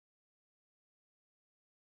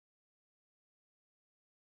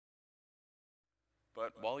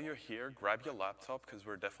but while you're here, grab your laptop, because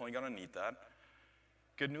we're definitely going to need that.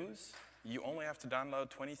 Good news, you only have to download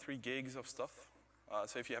 23 gigs of stuff.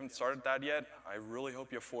 So if you haven't started that yet, I really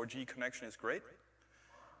hope your 4G connection is great.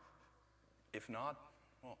 If not,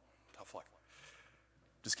 well, tough luck.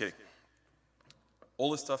 Just kidding. All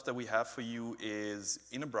the stuff that we have for you is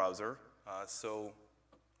in a browser. So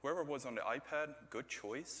whoever was on the iPad, good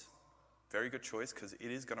choice. Very good choice, because it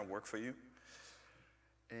is going to work for you.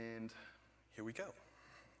 And here we go.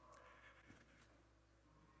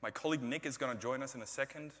 My colleague Nick is going to join us in a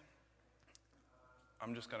second.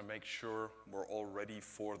 I'm just going to make sure we're all ready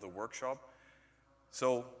for the workshop.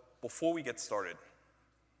 So before we get started,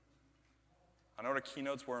 I know the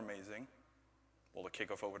keynotes were amazing. Well, the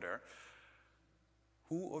kickoff over there.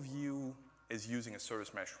 Who of you is using a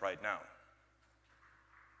service mesh right now?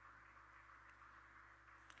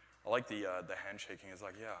 I like the handshaking. It's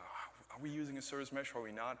like, yeah, are we using a service mesh or are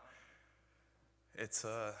we not? It's,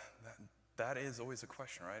 that is always a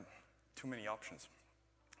question, right? Too many options.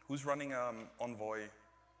 Who's running Envoy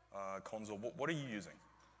console? What are you using?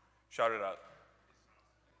 Shout it out.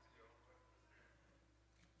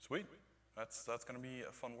 Sweet. That's going to be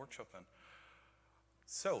a fun workshop then.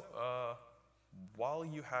 So while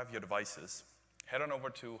you have your devices, head on over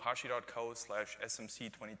to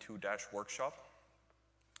hashi.co/smc22-workshop,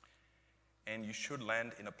 and you should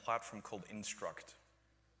land in a platform called Instruct,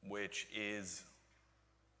 which is,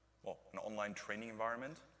 well, an online training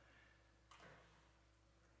environment.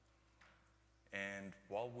 And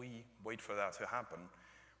while we wait for that to happen,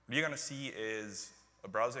 what you're going to see is a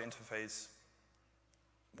browser interface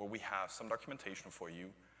where we have some documentation for you,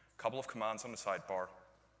 a couple of commands on the sidebar,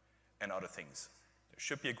 and other things. There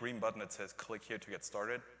should be a green button that says click here to get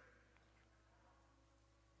started.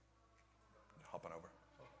 Hop on over.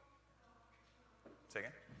 Say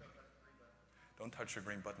again? Don't touch the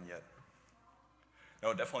green button yet.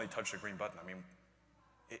 No, definitely touch the green button. I mean,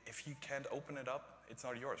 if you can't open it up, it's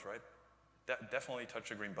not yours, right? Definitely touch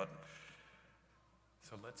the green button.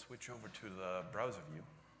 So let's switch over to the browser view.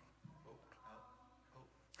 How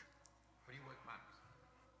do you work Max?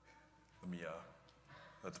 Let me,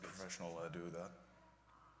 let the professional do that.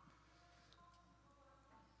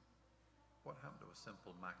 What happened to a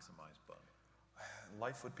simple maximize button?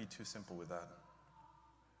 Life would be too simple with that.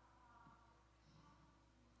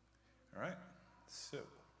 All right, so.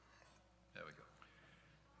 There we go.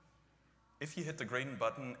 If you hit the green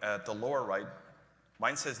button at the lower right,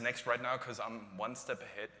 mine says next right now because I'm one step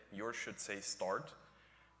ahead. Yours should say start.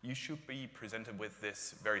 You should be presented with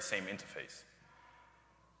this very same interface.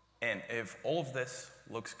 And if all of this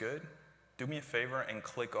looks good, do me a favor and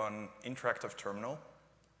click on Interactive Terminal.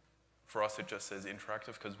 For us, it just says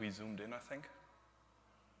interactive because we zoomed in, I think.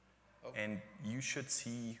 Oh. And you should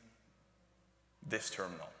see this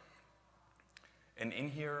terminal. And in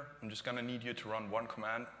here, I'm just going to need you to run one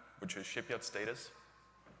command, which is shipyard status,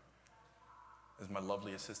 as my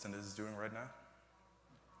lovely assistant is doing right now.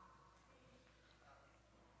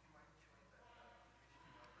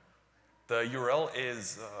 The URL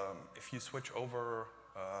is, if you switch over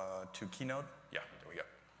to Keynote, yeah, there we go.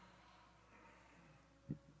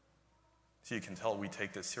 So you can tell we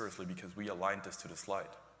take this seriously because we aligned this to the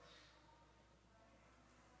slide.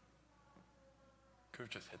 Could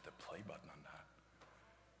have just hit the play button on that.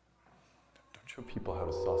 Don't show people how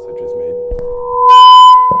the sausage is made.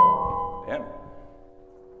 Damn.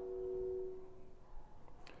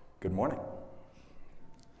 Good morning.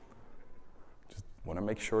 Just want to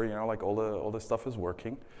make sure, you know, like all the stuff is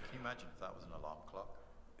working. Can you imagine if that was an alarm clock?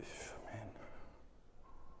 Man.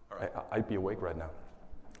 All right. I'd be awake right now.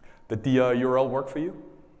 Did the URL work for you?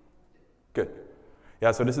 Good.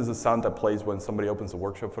 Yeah, so this is the sound that plays when somebody opens a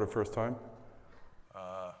workshop for the first time.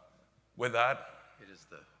 With that,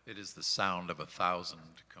 it is the sound of 1,000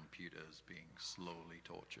 computers being slowly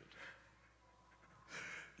tortured.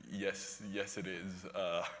 Yes, it is.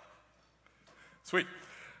 Sweet.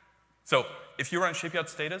 So if you're on shipyard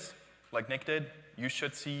status, like Nick did, you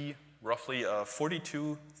should see roughly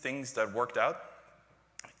 42 things that worked out.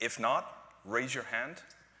 If not, raise your hand,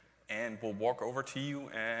 and we'll walk over to you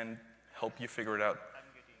and help you figure it out. I'm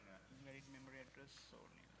getting invalid memory address, so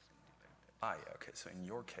something like that. Yeah, okay, so in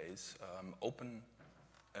your case, open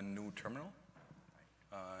a new terminal,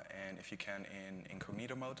 and if you can in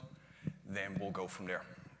incognito mode, then we'll go from there.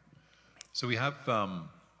 So we have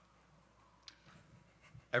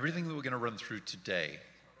everything that we're going to run through today.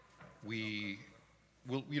 We're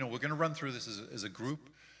going to run through this as a group.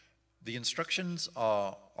 The instructions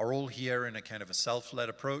are all here in a kind of a self-led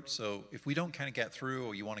approach. So if we don't kind of get through,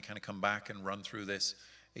 or you want to kind of come back and run through this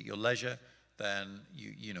at your leisure, then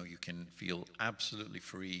you can feel absolutely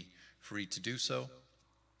free to do so.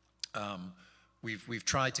 We've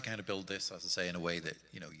tried to kind of build this, as I say, in a way that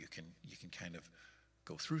you can kind of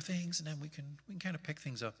go through things, and then we can kind of pick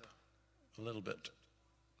things up a little bit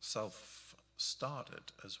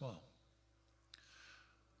self-started as well.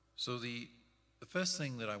 So the first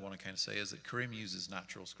thing that I want to kind of say is that Kerim uses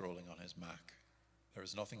natural scrolling on his Mac. There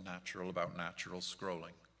is nothing natural about natural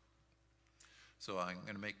scrolling. So I'm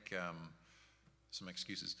going to make some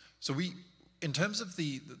excuses. So in terms of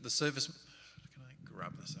the service, can I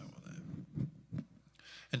grab this out of there?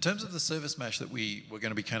 In terms of the service mesh that we're going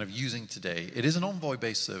to be kind of using today, it is an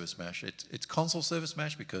Envoy-based service mesh. It's console service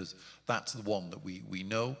mesh because that's the one that we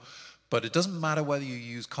know. But it doesn't matter whether you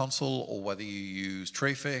use console or whether you use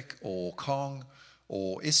Trafic or Kong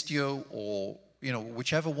or Istio or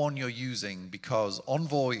whichever one you're using, because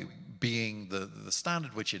Envoy being the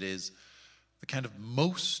standard which it is, the kind of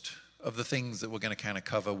most of the things that we're going to kind of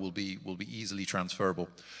cover will be easily transferable.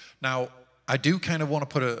 Now, I do kind of want to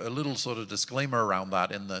put a little sort of disclaimer around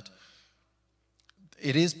that, in that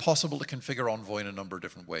it is possible to configure Envoy in a number of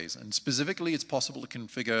different ways. And specifically, it's possible to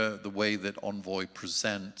configure the way that Envoy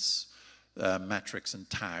presents metrics and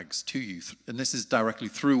tags to you. And this is directly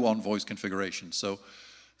through Envoy's configuration. So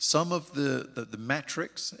some of the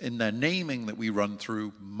metrics in their naming that we run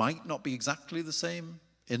through might not be exactly the same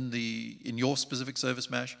in your specific service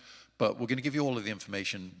mesh, but we're going to give you all of the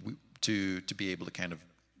information to be able to kind of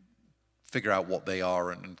figure out what they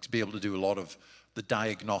are and to be able to do a lot of the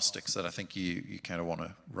diagnostics that I think you kind of want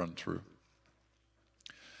to run through.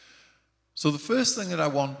 So the first thing that I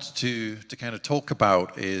want to kind of talk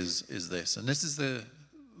about is this, and this is the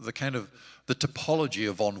kind of the topology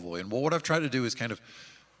of Envoy. And what I've tried to do is kind of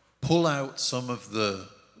pull out some of the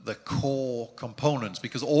core components,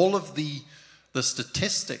 because all of the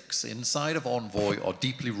statistics inside of Envoy are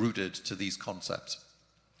deeply rooted to these concepts.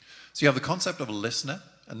 So you have the concept of a listener,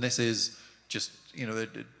 and this is just,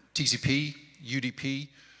 TCP, UDP.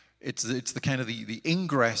 It's the kind of the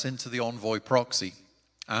ingress into the Envoy proxy.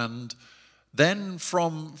 And then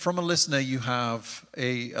from a listener, you have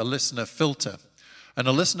a listener filter. And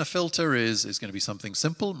a listener filter is going to be something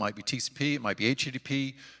simple. It might be TCP, it might be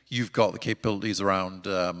HTTP. You've got the capabilities around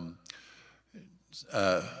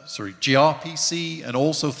gRPC, and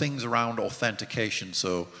also things around authentication.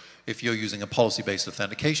 So if you're using a policy-based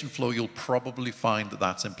authentication flow, you'll probably find that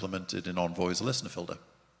that's implemented in Envoy as a listener filter.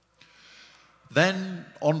 Then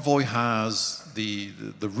Envoy has the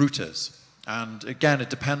routers. And again, it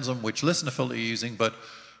depends on which listener filter you're using, but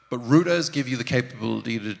routers give you the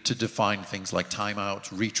capability to define things like timeouts,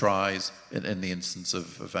 retries, in the instance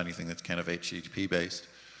of anything that's kind of HTTP-based.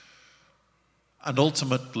 And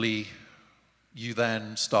ultimately, you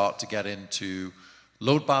then start to get into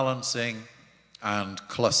load balancing and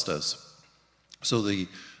clusters. So the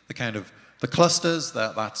clusters,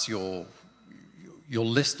 that's your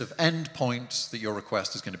list of endpoints that your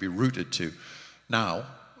request is going to be routed to. Now,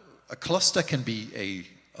 a cluster can be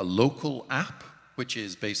a local app, which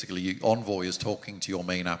is basically Envoy is talking to your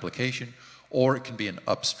main application, or it can be an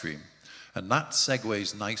upstream. And that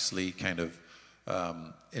segues nicely kind of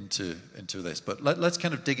into this. But let's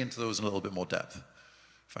kind of dig into those in a little bit more depth. In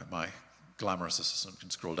fact, my glamorous assistant can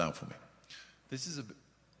scroll down for me. This is a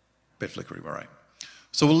bit flickery, all right.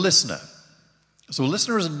 So a listener. So a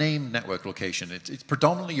listener is a named network location. It's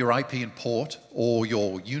predominantly your IP and port or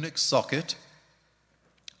your Unix socket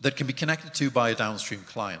that can be connected to by a downstream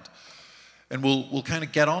client. And we'll kind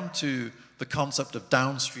of get on to the concept of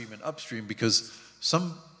downstream and upstream, because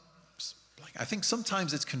I think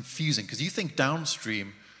sometimes it's confusing, because you think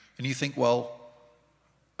downstream and you think, well,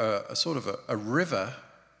 a sort of a river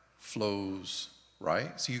flows,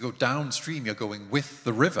 right? So you go downstream, you're going with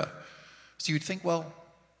the river. So you'd think, well,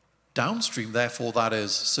 downstream, therefore that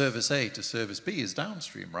is service A to service B is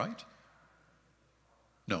downstream, right?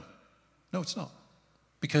 No, it's not.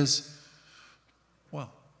 Because,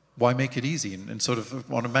 well, why make it easy and sort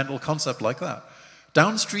of on a mental concept like that?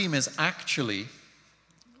 Downstream is actually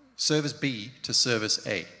service B to service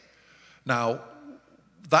A. Now,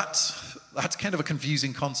 that's kind of a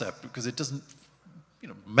confusing concept, because it doesn't,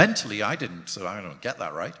 mentally I didn't, so I don't get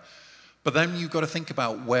that right. But then you've got to think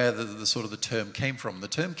about where the sort of the term came from. The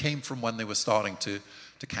term came from when they were starting to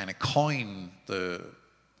kind of coin the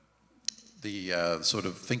sort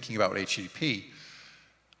of thinking about HTTP.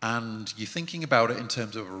 And you're thinking about it in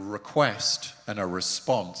terms of a request and a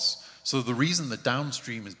response. So the reason that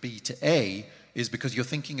downstream is B to A is because you're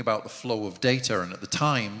thinking about the flow of data. And at the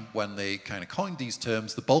time when they kind of coined these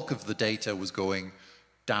terms, the bulk of the data was going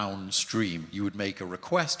downstream. You would make a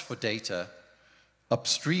request for data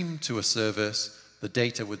upstream to a service. The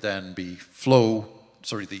data would then be all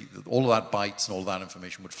of that bytes and all of that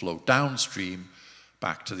information would flow downstream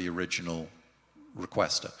back to the original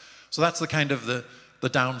requester. So that's the kind of the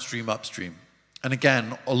downstream, upstream. And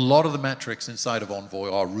again, a lot of the metrics inside of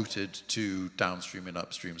Envoy are rooted to downstream and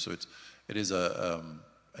upstream, so it is an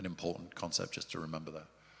important concept just to remember that.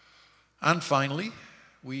 And finally,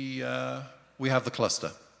 we have the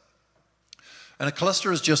cluster. And a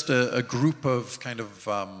cluster is just a group of kind of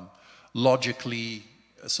logically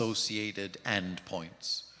associated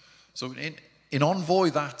endpoints. So in Envoy,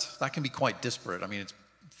 that can be quite disparate. I mean, it's,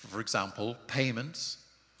 for example, payments,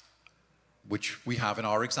 which we have in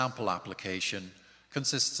our example application,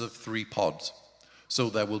 consists of 3 pods. So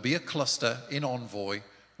there will be a cluster in Envoy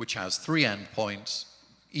which has 3 endpoints,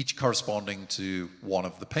 each corresponding to one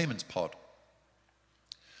of the payments pod.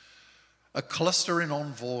 A cluster in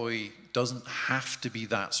Envoy doesn't have to be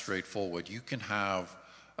that straightforward. You can have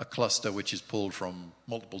a cluster which is pulled from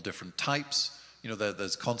multiple different types. You know,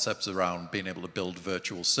 there's concepts around being able to build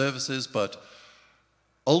virtual services, but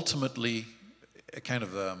ultimately, a kind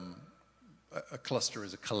of a cluster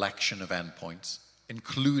is a collection of endpoints,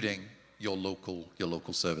 including your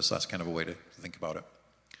local service. That's kind of a way to think about it.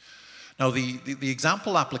 Now, the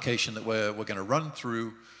example application that we're going to run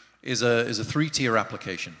through is a 3-tier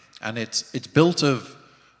application, and it's built of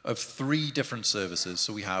 3 different services.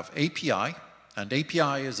 So we have API, and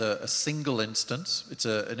API is a single instance. It's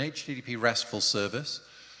an HTTP RESTful service,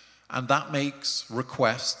 and that makes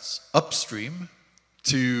requests upstream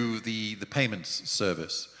to the payments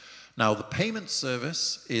service. Now, the payments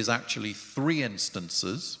service is actually 3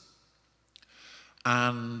 instances,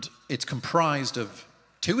 and it's comprised of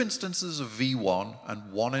 2 instances of V1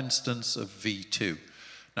 and 1 instance of V2.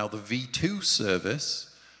 Now, the V2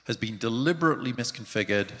 service has been deliberately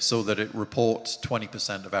misconfigured so that it reports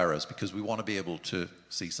 20% of errors, because we want to be able to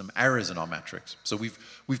see some errors in our metrics. So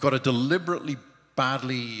we've got a deliberately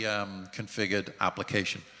badly configured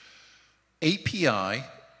application. API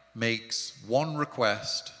makes 1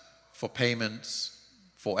 request for payments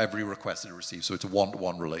for every request it receives, so it's a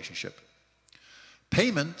one-to-one relationship.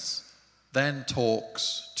 Payments then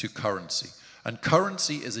talks to currency, and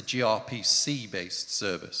currency is a gRPC-based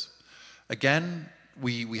service. Again,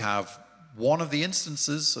 we have one of the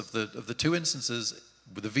instances of the 2 instances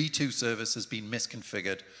with the V2 service has been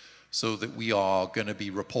misconfigured so that we are going to be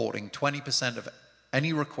reporting 20% of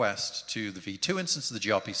any request to the V2 instance of the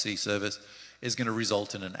gRPC service is going to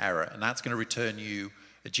result in an error, and that's going to return you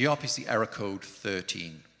a gRPC error code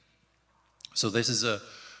 13. So this is a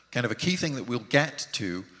kind of a key thing that we'll get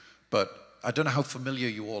to, but I don't know how familiar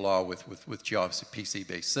you all are with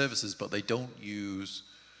gRPC-based services, but they don't use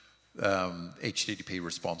HTTP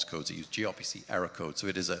response codes. They use gRPC error code, so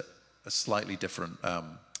it is a slightly different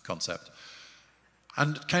concept.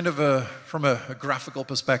 And kind of from a graphical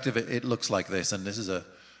perspective, it looks like this, and this is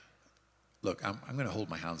look, I'm going to hold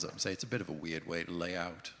my hands up and say it's a bit of a weird way to lay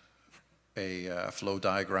out a flow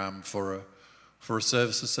diagram for a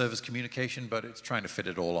service-to-service communication, but it's trying to fit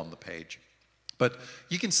it all on the page. But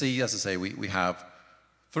you can see, as I say, we have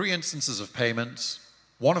 3 instances of payments,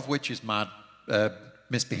 one of which is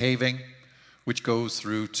misbehaving, which goes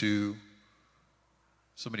through to,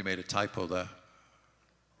 somebody made a typo there.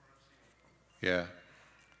 Yeah.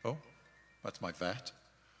 Oh, that's my vet.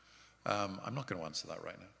 I'm not going to answer that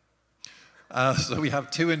right now. So we have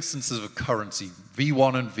 2 instances of currency,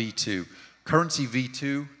 V1 and V2. Currency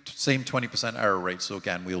V2, same 20% error rate. So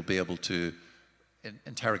again, we'll be able to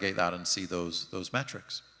interrogate that and see those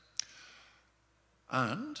metrics.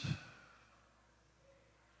 And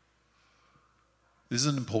this is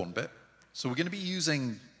an important bit. So we're going to be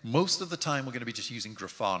using, most of the time, we're going to be just using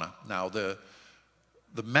Grafana. Now, the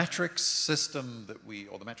metrics system that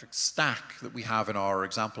or the metrics stack that we have in our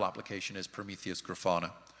example application is Prometheus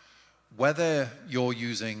Grafana. Whether you're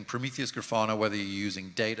using Prometheus Grafana, whether you're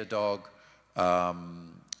using Datadog,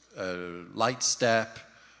 Lightstep,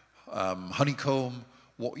 Honeycomb,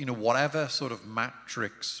 whatever sort of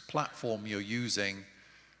matrix platform you're using,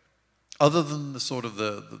 other than the sort of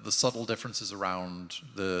the subtle differences around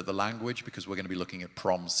the language, because we're going to be looking at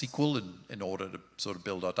PromSQL in order to sort of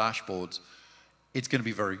build our dashboards, it's going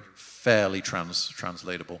to be fairly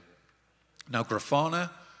translatable. Now, Grafana,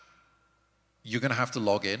 you're going to have to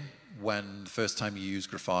log in when the first time you use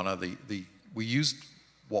Grafana. We used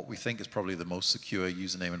what we think is probably the most secure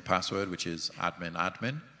username and password, which is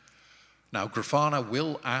admin. Now, Grafana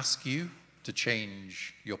will ask you to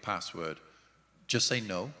change your password. Just say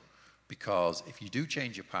no, because if you do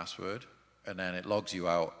change your password and then it logs you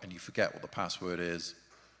out and you forget what the password is,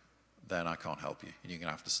 then I can't help you, and you're going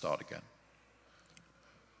to have to start again.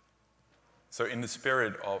 So in the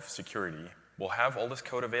spirit of security, we'll have all this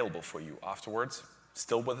code available for you afterwards,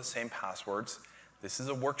 still with the same passwords. This is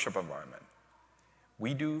a workshop environment.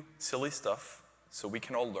 We do silly stuff, so we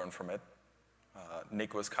can all learn from it.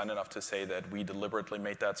 Nick was kind enough to say that we deliberately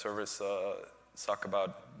made that service suck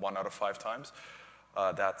about 1 out of 5 times.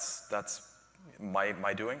 That's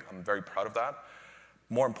my doing. I'm very proud of that.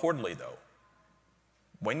 More importantly, though,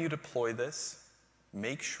 when you deploy this,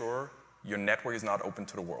 make sure your network is not open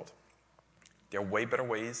to the world. There are way better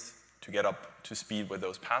ways to get up to speed with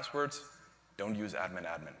those passwords. Don't use admin.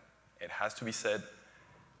 It has to be said,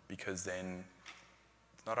 because then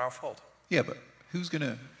it's not our fault. Yeah, but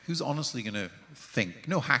who's honestly gonna think?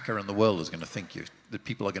 No hacker in the world is gonna think that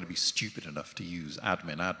people are gonna be stupid enough to use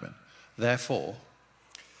admin. Therefore,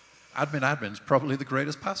 admin's probably the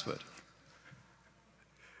greatest password.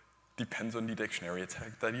 Depends on the dictionary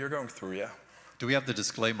attack that you're going through, yeah. Do we have the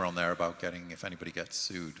disclaimer on there about if anybody gets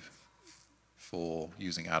sued for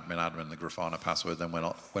using admin, the Grafana password, then we're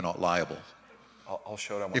not liable? I'll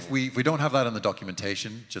show them. If we don't have that in the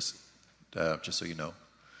documentation, just so you know.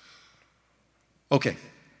 Okay.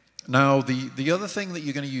 Now the other thing that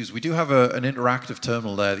you're going to use, we do have an interactive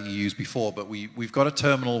terminal there that you used before, but we've got a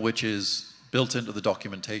terminal which is built into the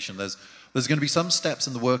documentation. There's going to be some steps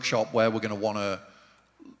in the workshop where we're going to want to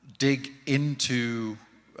dig into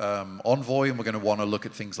Envoy, and we're going to want to look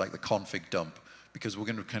at things like the config dump, because we're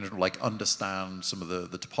going to kind of like understand some of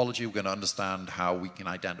the topology. We're going to understand how we can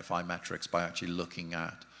identify metrics by actually looking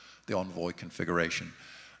at the Envoy configuration.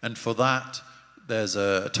 And for that, there's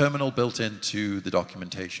a terminal built into the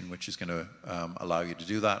documentation which is going to allow you to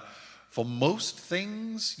do that. For most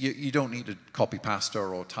things, you don't need to copy pasta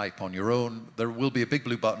or type on your own. There will be a big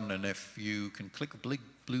blue button, and if you can click the big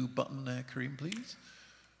blue button there, Kerim, please.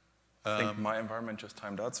 I think my environment just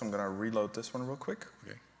timed out, so I'm going to reload this one real quick.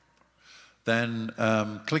 Okay. Then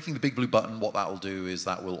clicking the big blue button, what that will do is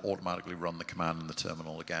that will automatically run the command in the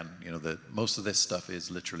terminal again. You know, most of this stuff is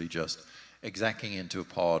literally just execing into a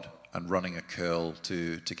pod and running a curl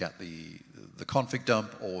to get the config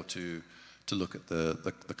dump, or to look at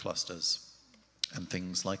the clusters and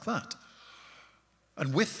things like that.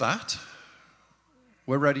 And with that,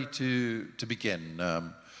 we're ready to begin.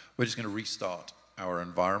 We're just going to restart our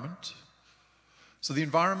environment. So the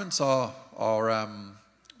environments will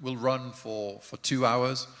run for 2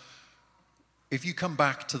 hours. If you come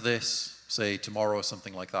back to this, say tomorrow or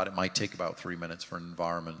something like that, it might take about 3 minutes for an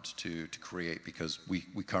environment to create, because we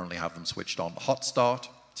currently have them switched on. Hot start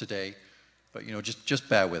today, but you know, just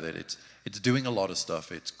bear with it. It's doing a lot of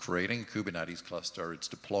stuff. It's creating a Kubernetes cluster. It's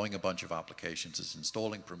deploying a bunch of applications. It's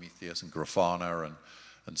installing Prometheus and Grafana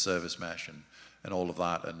and Service Mesh and all of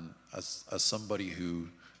that. And as somebody who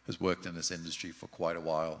has worked in this industry for quite a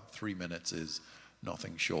while, 3 minutes is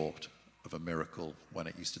nothing short of a miracle, when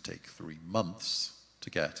it used to take 3 months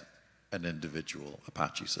to get an individual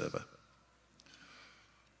Apache server.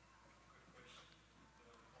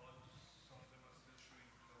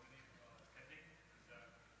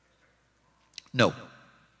 No.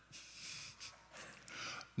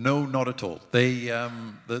 No, not at all. They,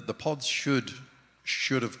 the pods should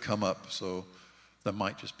have come up, so there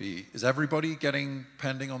might just be... Is everybody getting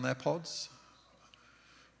pending on their pods?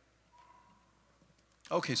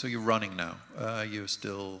 Okay, so you're running now. It's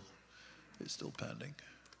still pending.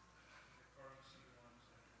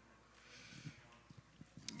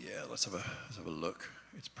 Yeah, let's have a look.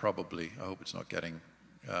 It's probably... I hope it's not getting...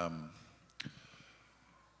 I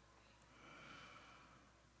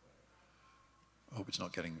hope it's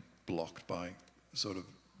not getting blocked by sort of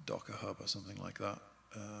Docker Hub or something like that.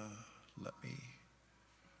 Let me...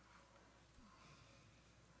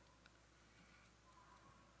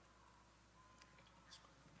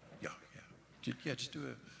 Yeah, just do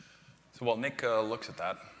it. So while Nick looks at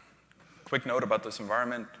that, quick note about this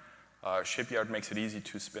environment. Shipyard makes it easy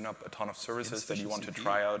to spin up a ton of services that you want to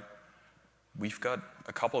try out. We've got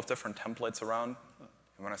a couple of different templates around.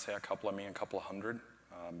 And when I say a couple, I mean a couple of hundred.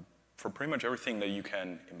 For pretty much everything that you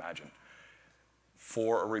can imagine.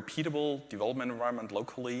 For a repeatable development environment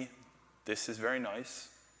locally, this is very nice.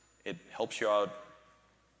 It helps you out.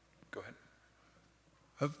 Go ahead.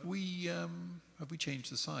 Have we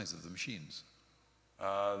changed the size of the machines?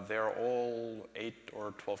 They're all 8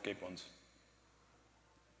 or 12 gig ones.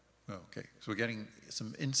 Oh, okay, so we're getting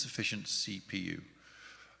some insufficient CPU.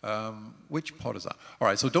 Which pod is that? All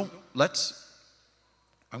right, so I'm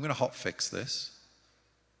going to hot fix this,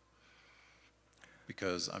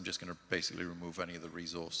 because I'm just going to basically remove any of the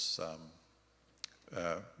resource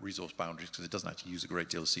boundaries, because it doesn't actually use a great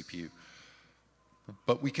deal of CPU.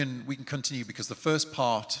 But we can continue, because the first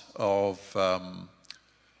part of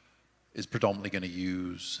is predominantly going to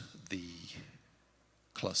use the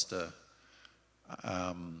cluster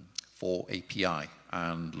for API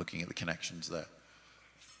and looking at the connections there.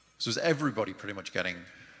 So is everybody pretty much getting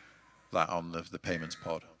that on the payments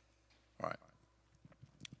pod? All right.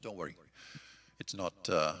 Don't worry. It's not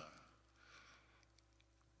the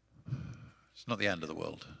end of the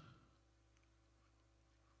world.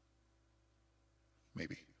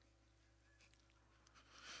 Maybe.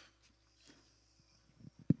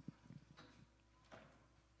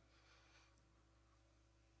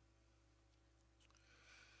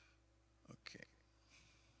 Okay.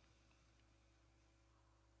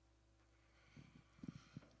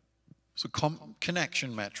 So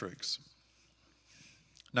connection metrics.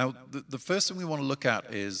 Now, the first thing we want to look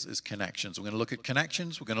at is connections. We're going to look at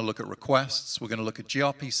connections, we're going to look at requests, we're going to look at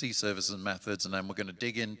gRPC services and methods, and then we're going to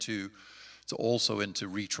dig into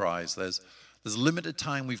retries. There's limited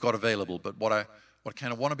time we've got available, but what I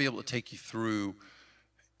kind of want to be able to take you through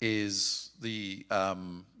is the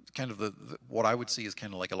what I would see as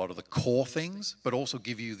kind of like a lot of the core things, but also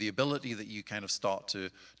give you the ability that you kind of start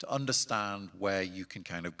to understand where you can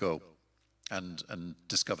kind of go and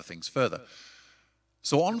discover things further.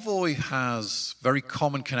 So Envoy has very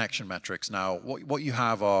common connection metrics. Now, what you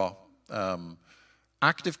have are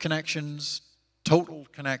active connections, total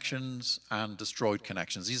connections, and destroyed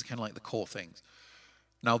connections. These are kind of like the core things.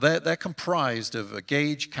 Now, they're comprised of a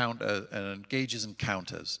gauge, counter, and gauges and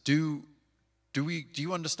counters. Do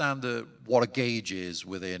you understand what a gauge is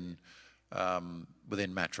within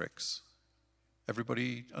metrics?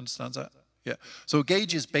 Everybody understands that? Yeah. So a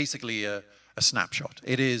gauge is basically a snapshot.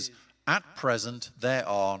 It is, at present, there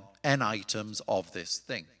are n items of this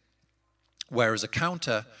thing, whereas a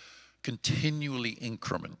counter continually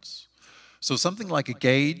increments. So something like a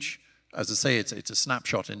gauge, as I say, it's a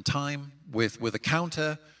snapshot in time. With a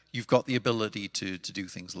counter, you've got the ability to do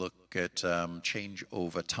things, look at change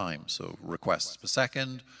over time, so requests per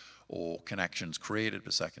second or connections created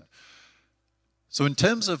per second. So in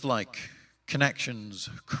terms of like connections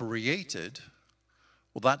created,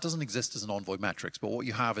 well, that doesn't exist as an Envoy metrics, but what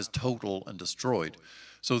you have is total and destroyed.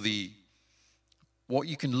 So what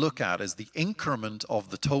you can look at is the increment of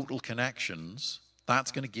the total connections.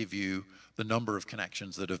 That's going to give you the number of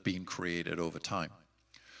connections that have been created over time.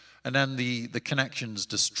 And then the connections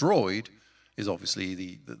destroyed is obviously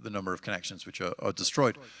the number of connections which are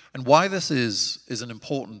destroyed. And why this is an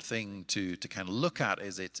important thing to kind of look at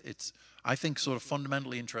is it's, I think, sort of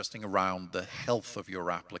fundamentally interesting around the health of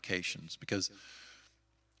your applications, because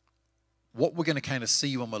what we're going to kind of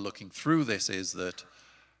see when we're looking through this is that,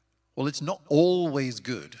 well, it's not always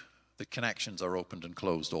good that connections are opened and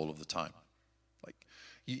closed all of the time. Like,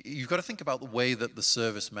 you've got to think about the way that the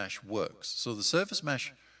service mesh works. So the service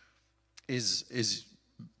mesh is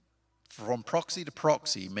from proxy to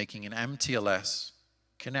proxy making an MTLS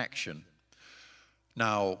connection.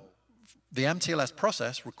 Now, the MTLS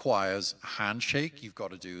process requires a handshake. You've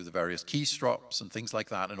got to do the various keystrokes and things like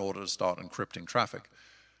that in order to start encrypting traffic.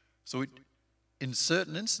 So in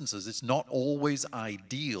certain instances, it's not always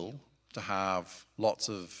ideal to have lots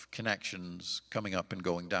of connections coming up and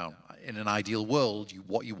going down. In an ideal world,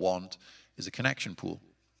 what you want is a connection pool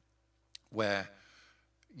where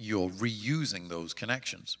you're reusing those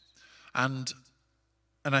connections. And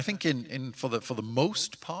I think for the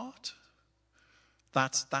most part,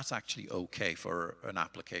 that's actually okay for an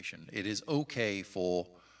application. It is okay for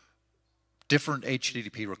different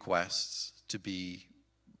HTTP requests to be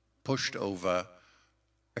pushed over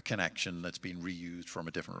a connection that's been reused from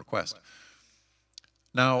a different request.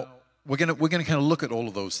 Now, we're gonna kind of look at all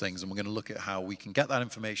of those things, and we're gonna look at how we can get that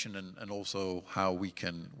information and also how we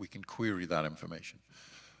can query that information.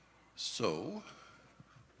 So,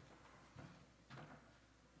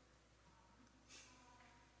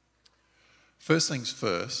 first things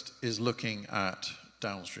first is looking at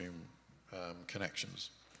downstream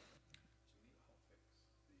connections.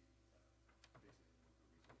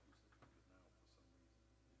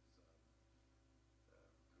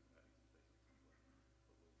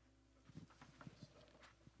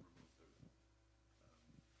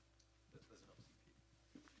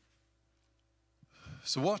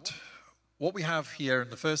 So what we have here,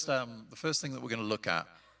 the first thing that we're going to look at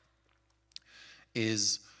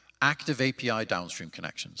is active API downstream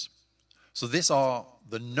connections. So these are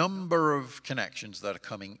the number of connections that are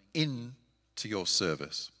coming in to your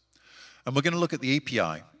service. And we're going to look at the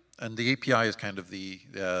API, and the API is kind of the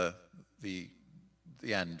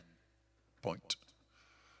end point.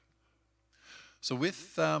 So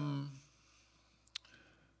with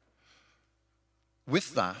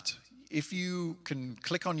that, if you can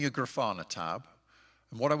click on your Grafana tab,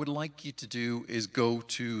 and what I would like you to do is go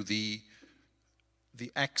to the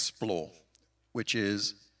Explore, which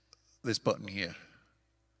is this button here.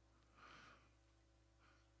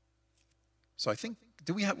 So I think,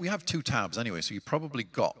 we have two tabs anyway, so you probably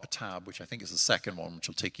got a tab, which I think is the second one, which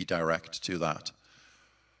will take you direct to that.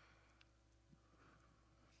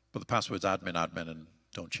 But the password's admin, admin, and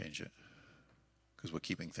don't change it, because we're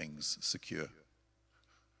keeping things secure.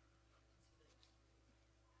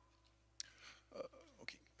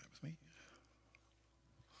 Okay, bear with me.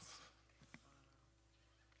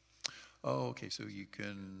 Oh, okay, so you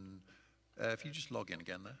can, if you just log in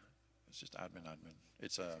again there, it's just admin, admin.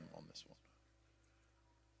 It's on this one.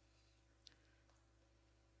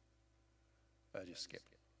 Just skip.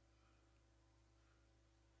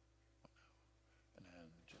 And then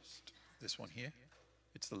just this one here.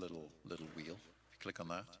 It's the little wheel. If you click on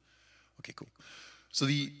that. Okay, cool. So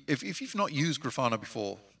if you've not used Grafana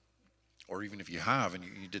before, or even if you have and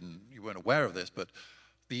you weren't aware of this, but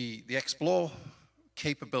the explore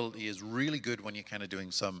capability is really good when you're kind of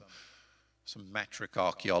doing some metric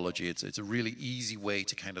archaeology. It's a really easy way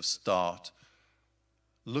to kind of start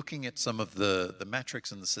looking at some of the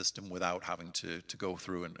metrics in the system without having to go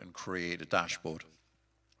through and create a dashboard.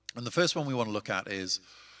 And the first one we want to look at is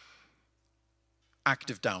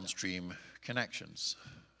active downstream connections.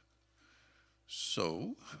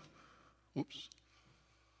 So, oops.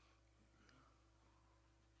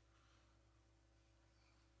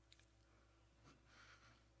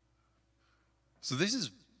 So this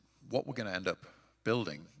is what we're going to end up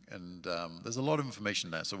building, and there's a lot of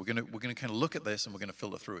information there. So we're going to kind of look at this and we're going to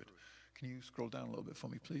filter through it. Can you scroll down a little bit for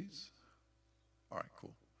me, please? All right,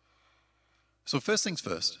 cool. So first things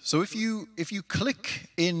first. So if you click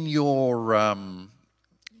in your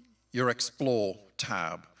Explore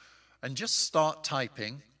tab and just start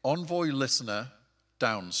typing Envoy listener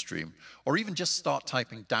downstream, or even just start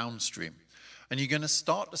typing downstream, and you're going to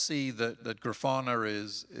start to see that Grafana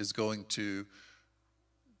is going to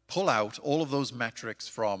pull out all of those metrics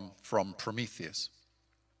from Prometheus.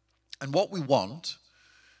 And what we want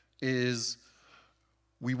is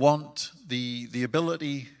we want the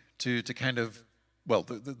ability to kind of, well,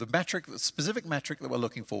 the metric, the specific metric that we're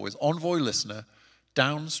looking for is Envoy listener,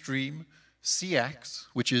 downstream, CX,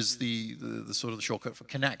 which is the sort of the shortcut for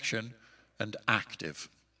connection, and active.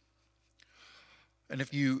 And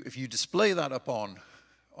if you display that up on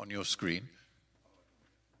your screen,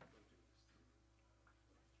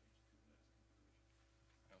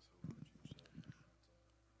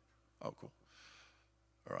 oh, cool.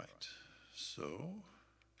 All right. So,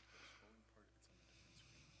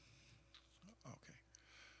 okay.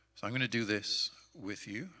 So I'm going to do this with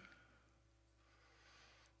you.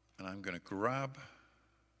 And I'm going to grab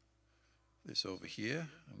this over here.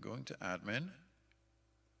 I'm going to admin.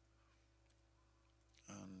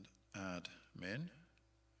 And admin.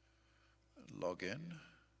 Log in.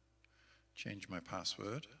 Change my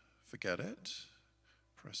password. Forget it.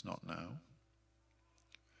 Press not now.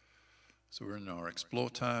 So we're in our Explore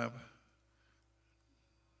tab,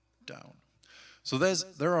 down. So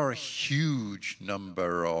there are a huge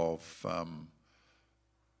number of,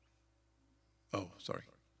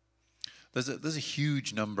 There's a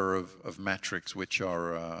huge number of metrics which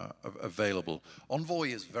are available. Envoy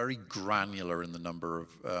is very granular in the number of,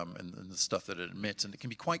 in the stuff that it emits, and it can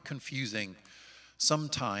be quite confusing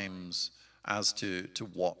sometimes as to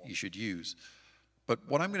what you should use. But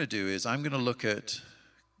what I'm going to do is I'm going to look at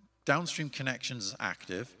downstream connections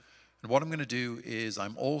active, and what I'm going to do is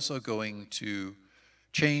I'm also going to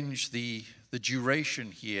change the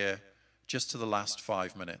duration here just to the last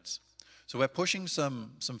 5 minutes. So we're pushing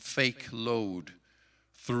some fake load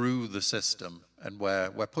through the system, and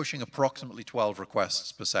we're pushing approximately 12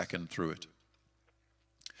 requests per second through it.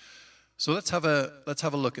 So let's have a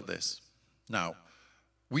look at this. Now,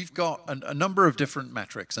 we've got a number of different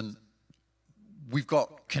metrics, and we've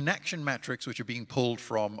got connection metrics which are being pulled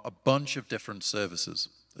from a bunch of different services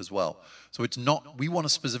as well. So it's not, we want to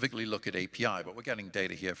specifically look at API, but we're getting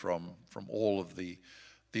data here from all of the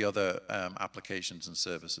other applications and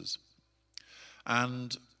services.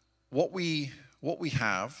 And what we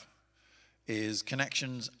have is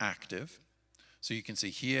connections active. So you can see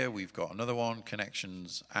here we've got another one,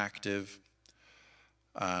 connections active,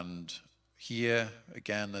 and here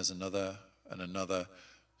again there's another and another.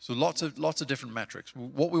 So lots of different metrics.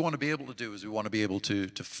 What we want to be able to do is we want to be able to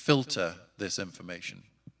filter this information.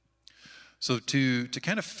 So to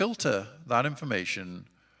kind of filter that information,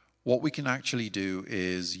 what we can actually do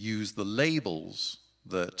is use the labels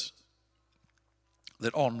that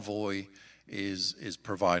Envoy is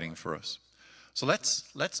providing for us. So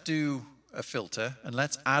let's do a filter, and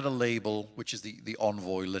let's add a label which is the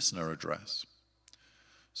Envoy listener address.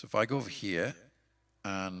 So if I go over here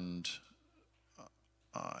and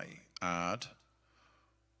I add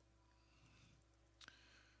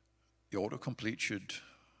the autocomplete should.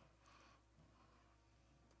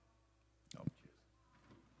 Oh,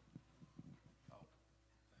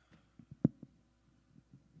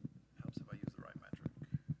 helps if I use the right metric.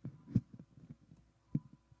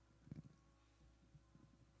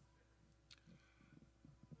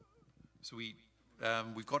 So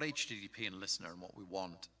we've got HTTP and listener, and what we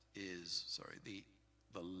want is, sorry, the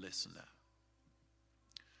listener.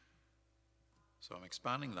 So I'm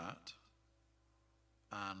expanding that,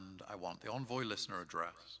 and I want the Envoy listener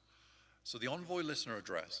address. So the Envoy listener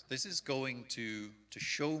address, this is going to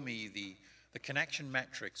show me the connection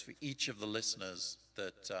metrics for each of the listeners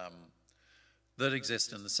that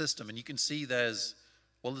exist in the system. And you can see there's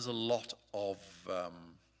a lot of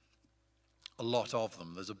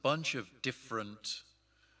them. There's a bunch of different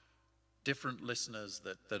listeners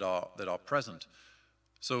that are present.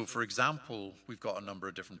 So for example, we've got a number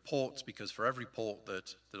of different ports, because for every port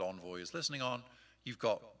that Envoy is listening on, you've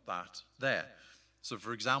got that there. So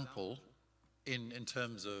for example, in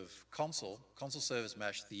terms of console service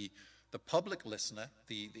mesh, the public listener,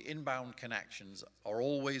 the inbound connections are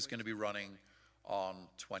always going to be running on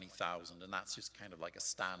 20,000, and that's just kind of like a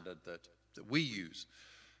standard that we use.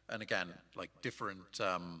 And again, like different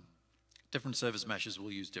service meshes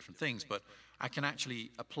will use different things, but I can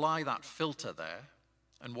actually apply that filter there.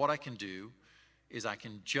 And what I can do is I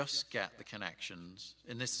can just get the connections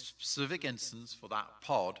in this specific instance for that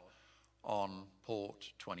pod on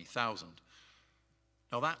port 20,000.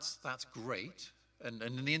 Now that's great. And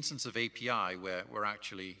in the instance of API, where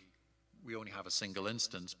we only have a single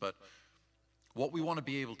instance, but what we want to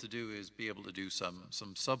be able to do is be able to do some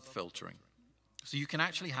sub-filtering. So you can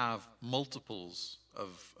actually have multiples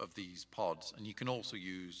of these pods, and you can also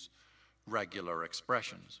use regular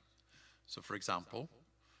expressions. So for example,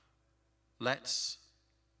 let's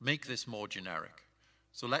make this more generic.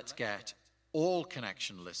 So let's get all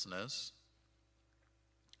connection listeners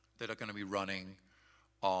that are going to be running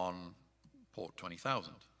on port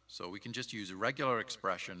 20,000. So we can just use a regular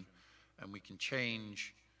expression, and we can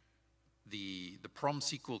change the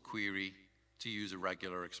PromSQL query to use a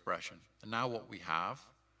regular expression. And now what we have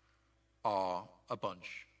are a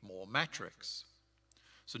bunch more metrics.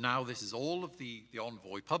 So now this is all of the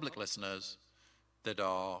Envoy public listeners that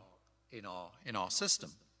are in our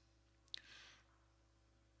system.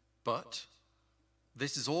 But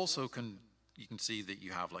this is also, you can see that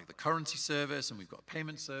you have like the currency service, and we've got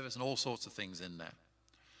payment service and all sorts of things in there.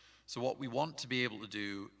 So what we want to be able to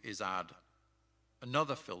do is add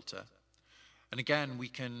another filter. And again, we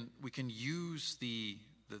can use the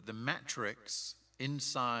metrics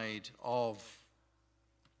inside of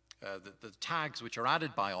the tags which are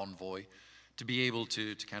added by Envoy to be able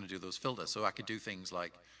to kind of do those filters. So I could do things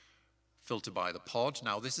like filter by the pod.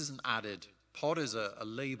 Now this isn't added, pod is a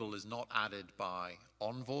label is not added by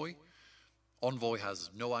Envoy. Envoy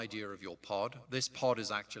has no idea of your pod. This pod is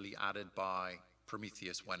actually added by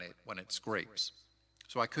Prometheus when it scrapes.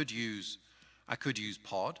 So I could use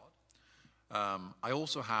pod. I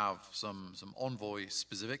also have some Envoy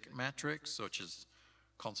specific metrics, such as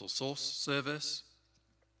console source service.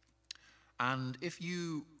 And if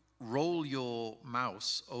you roll your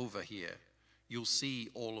mouse over here, you'll see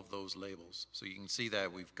all of those labels. So you can see there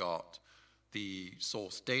we've got the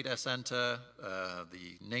source data center,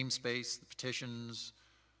 the namespace, the petitions,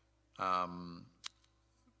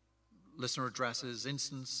 listener addresses,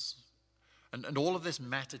 instance, and all of this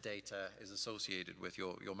metadata is associated with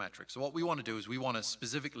your metrics. So what we want to do is we want to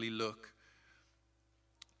specifically look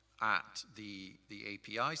at the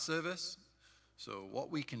API service. So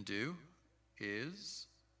what we can do is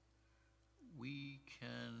we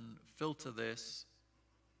can filter this,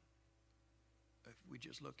 if we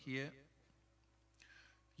just look here,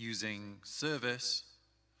 using service,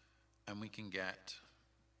 and we can get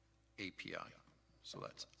API. So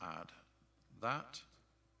let's add that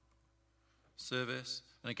service,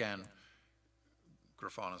 and again,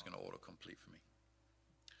 Grafana is going to autocomplete for me.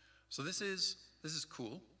 So this is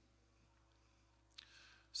cool.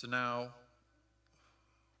 So now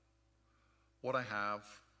what I have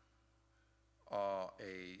are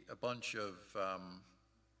a bunch of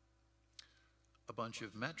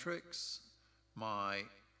metrics. My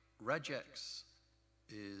regex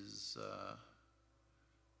is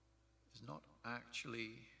not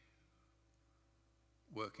actually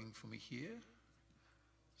working for me here.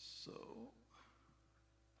 So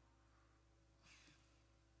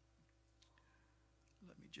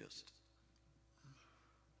let me just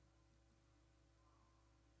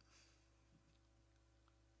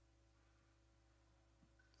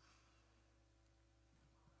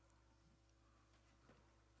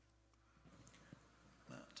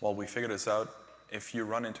while we figure this out, If you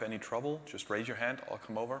run into any trouble, just raise your hand, I'll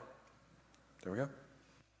come over. There we go.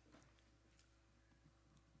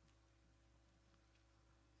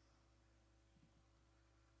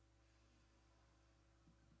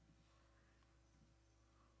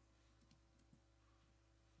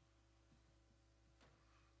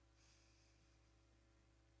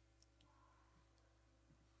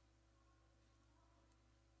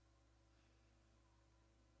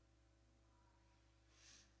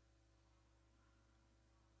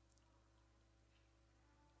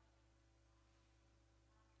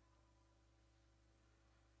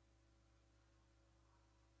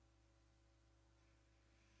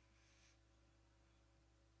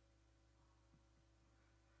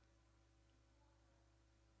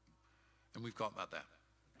 And we've got that there.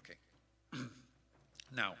 Okay.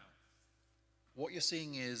 Now, what you're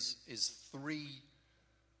seeing is three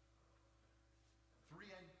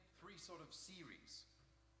sort of series.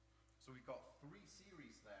 So we've got three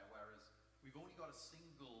series there, whereas we've only got a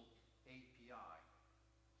single API.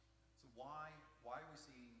 So why are we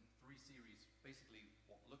seeing three series? Basically,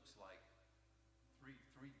 what looks like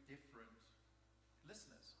three different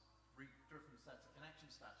listeners, three different sets of connection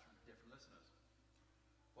stats from different listeners.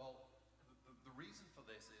 Well, the reason for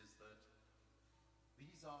this is that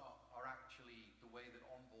these are actually the way that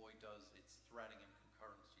Envoy does its threading and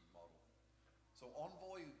concurrency model. So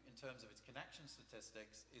Envoy, in terms of its connection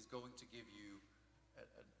statistics, is going to give you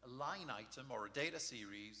a line item or a data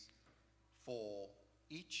series for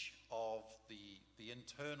each of the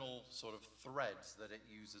internal sort of threads that it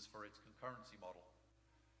uses for its concurrency model.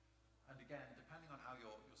 And again, depending on how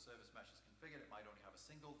your service mesh is configured, it might only have a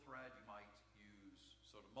single thread, you might use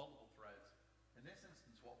sort of multiple threads. In this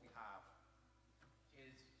instance, what we have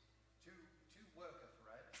is two worker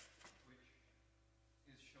threads, which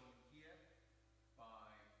is shown here by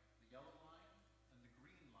the yellow line and the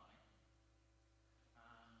green line.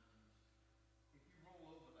 And if you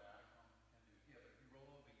roll over there, I can't do it here, but if you roll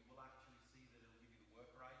over, you will actually see that it'll give you the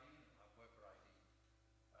worker ID, and it'll have worker ID,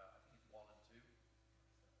 I think it's 1 and 2.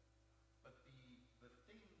 But the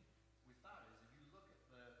thing with that is, if you look at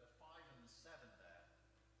the 5 and the 7 there,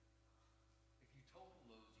 if you total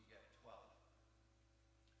those, you get 12.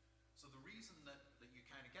 So the reason that you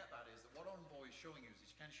kind of get that is that what Envoy is showing you is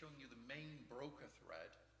it's kind of showing you the main broker thread,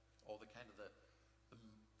 or the kind of the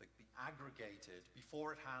aggregated, before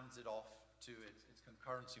it hands it off to its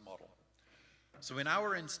concurrency model. So in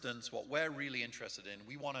our instance, what we're really interested in,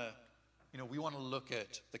 we want to look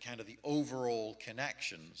at the kind of the overall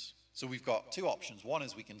connections. So we've got two options. One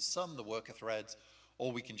is we can sum the worker threads,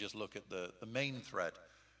 or we can just look at the main thread.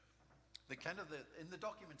 In the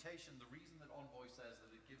documentation, the reason that Envoy says that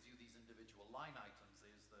it gives you these individual line items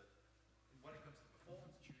is that when it comes to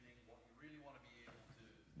performance tuning, what you really want to be able to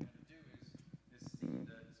kind of do is see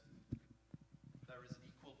that there is an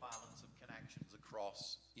equal balance of connections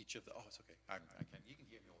across each of the, oh, it's okay, you can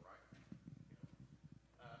hear me all right.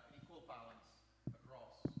 An equal balance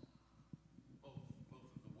across both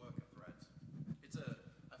of the worker threads.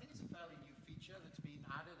 I think it's a fairly new feature that's been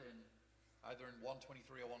added in either in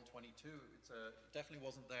 123 or 122. Definitely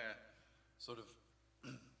wasn't there sort of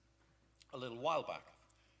a little while back.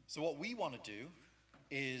 So what we want to do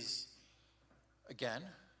is, again,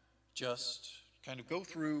 just kind of go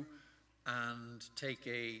through and take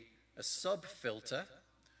a sub-filter.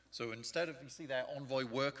 So instead of, you see there, Envoy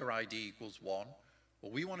worker ID equals 1,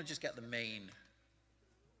 well, we want to just get the main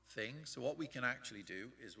thing. So what we can actually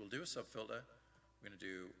do is we'll do a sub-filter. We're going to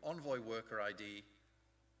do Envoy worker ID,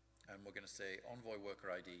 and we're going to say Envoy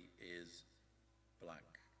worker ID is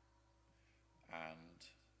blank. And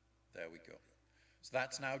there we go. So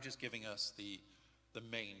that's now just giving us the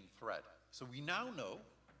main thread. So we now know,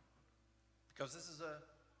 because this is a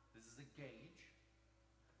gauge,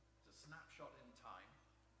 it's a snapshot in time,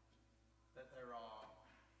 that there are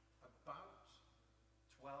about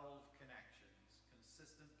 12 connections,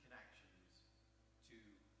 consistent connections to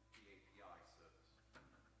the API service,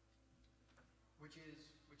 which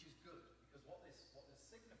is good, because what this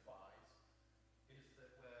signifies is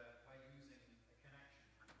that we're using a connection,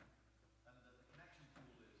 and that the connection pool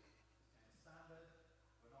is kind of standard.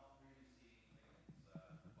 We're not really seeing things,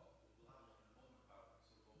 well, we'll have a look in a moment about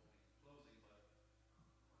sort of opening and closing, but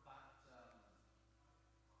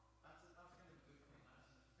that's kind of a good thing. That's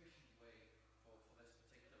an efficient way for this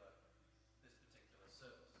particular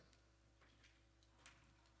service.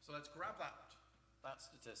 So let's grab that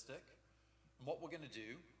statistic, and what we're going to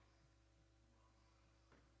do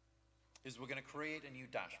is we're going to create a new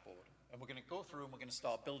dashboard, and we're going to go through and we're going to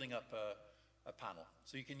start building up a panel.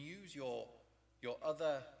 So you can use your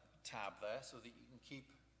other tab there so that you can keep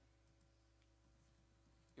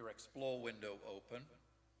your Explore window open.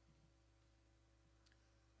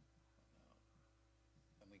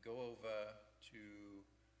 And we go over to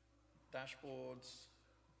Dashboards,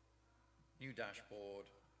 New Dashboard,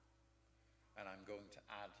 and I'm going to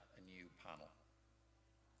add a new panel.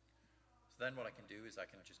 So then what I can do is I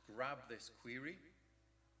can just grab this query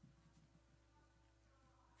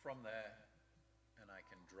from there, and I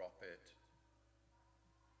can drop it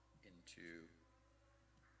into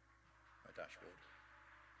my dashboard.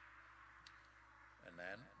 And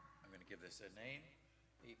then I'm going to give this a name,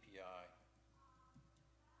 API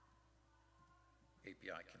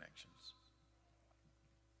connections.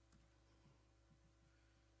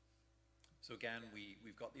 So again,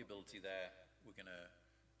 we've got the ability there. We're going to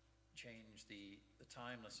change the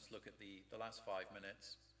time. Let's just look at the last 5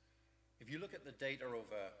 minutes. If you look at the data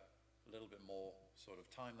over a little bit more sort of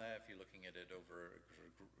time there, if you're looking at it over a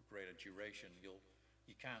greater duration, you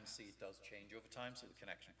can see it does change over time, so the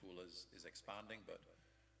connection pool is expanding, but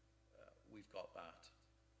we've got that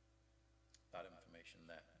information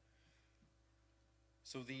there.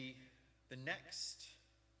 So the next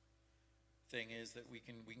thing is that we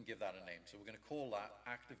can give that a name. So we're going to call that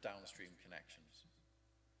active downstream connections.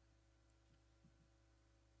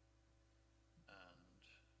 And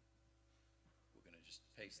we're going to just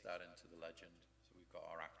paste that into the legend. So we've got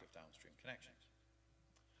our active downstream connections.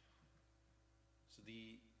 So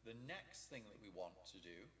the next thing that we want to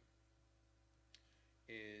do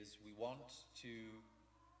is we want to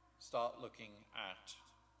start looking at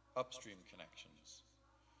upstream connections.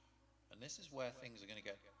 And this is where things are going to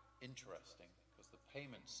get interesting, because the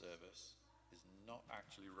payment service is not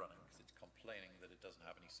actually running because it's complaining that it doesn't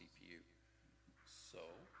have any CPU. So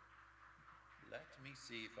let me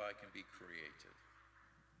see if I can be creative.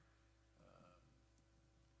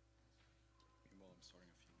 Meanwhile, I'm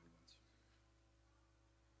starting a few new ones.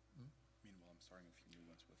 Meanwhile, I'm starting a few new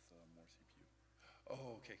ones with more CPU.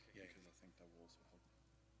 Oh, okay. Yeah. Because I think that will also help.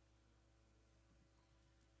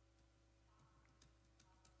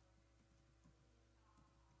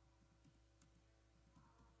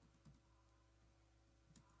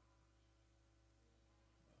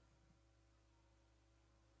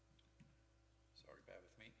 Sorry, bear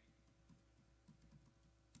with me.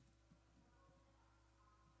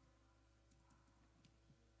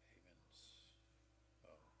 Payments.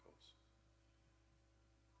 Oh, of course.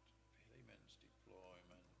 Payments,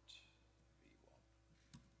 deployment, V1.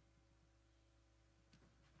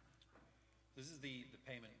 This is the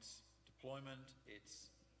payments deployment. It's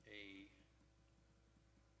a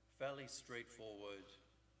fairly straightforward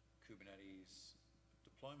Kubernetes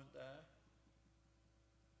deployment there.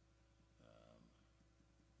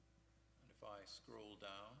 If I scroll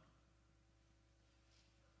down,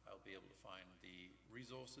 I'll be able to find the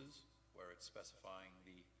resources where it's specifying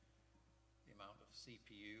the amount of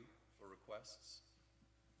CPU for requests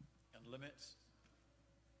and limits.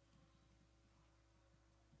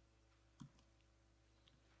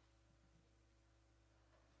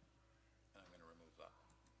 And I'm going to remove that.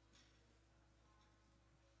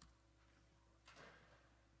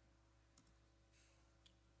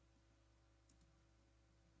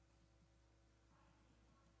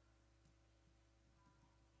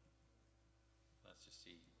 Let's just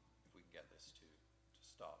see if we can get this to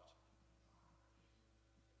start.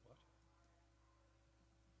 What?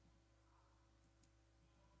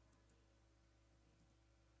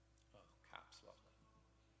 Oh, caps lock. Okay.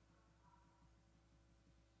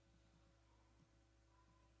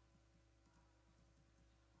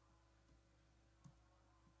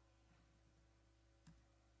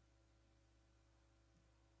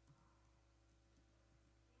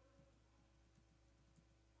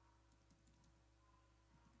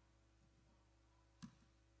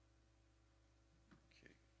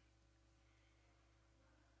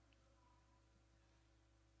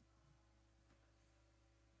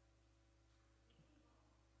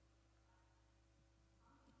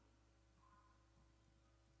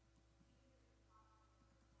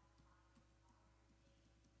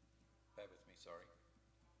 Bear with me, sorry.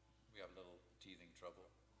 We have a little teething trouble.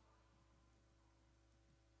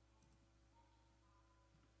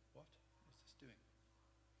 What is this doing?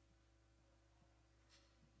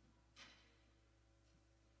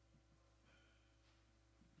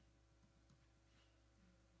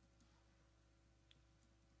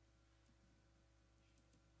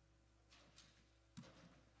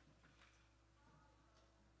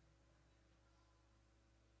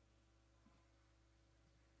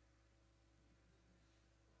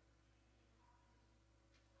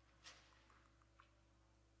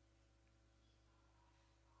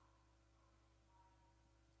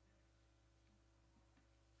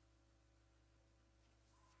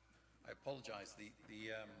 I apologize. The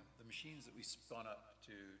machines that we spun up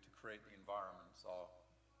to create the environments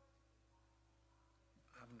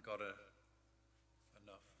haven't got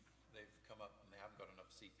enough. They've come up and they haven't got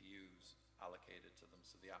enough CPUs allocated to them,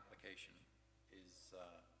 so the application is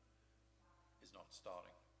not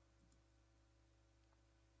starting.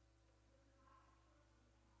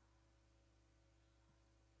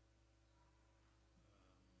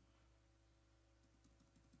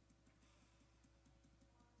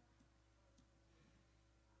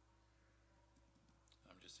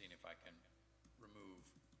 I'm just seeing if I can remove.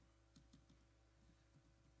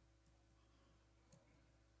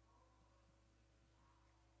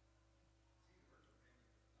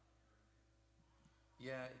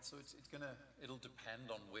 Yeah, it'll depend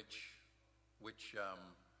on which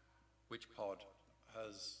pod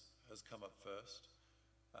has come up first.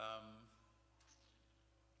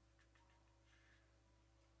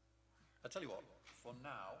 I'll tell you what, for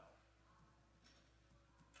now,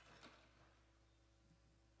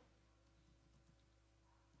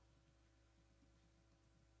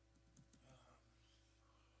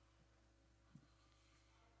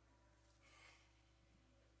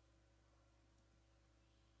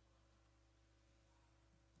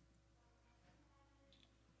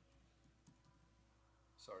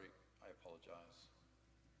 sorry, I apologize.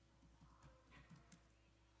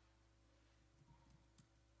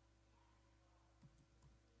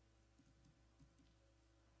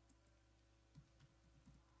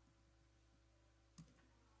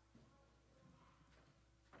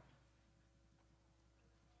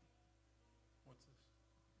 What's this?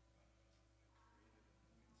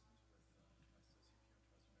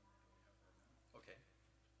 Okay.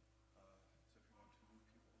 So if you want to move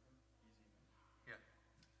people over, easy enough. Yeah.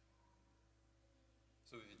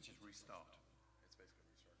 So it just restart. It's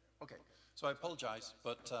basically restart, yeah. Okay. So I apologize,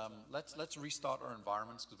 but let's restart our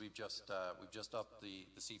environments because we've just upped the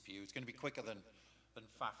CPU. It's going to be quicker than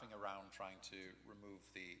faffing around trying to remove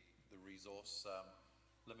the resource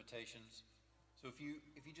limitations. So if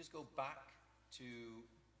you just go back to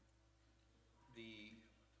the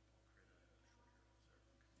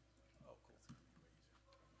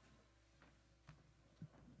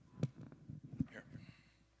Here.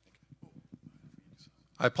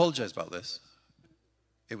 I apologize about this.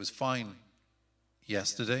 It was fine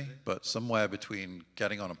yesterday, but somewhere between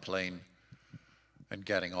getting on a plane and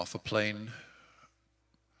getting off a plane,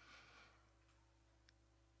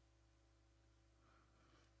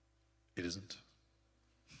 it isn't.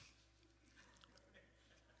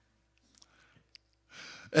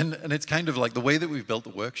 And it's kind of like the way that we've built the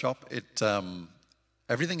workshop,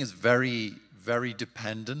 everything is very, very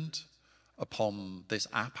dependent upon this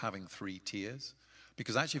app having 3 tiers.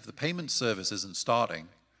 Because actually, if the payment service isn't starting,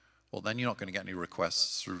 well, then you're not going to get any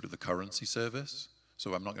requests through to the currency service.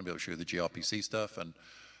 So I'm not going to be able to show you the gRPC stuff. And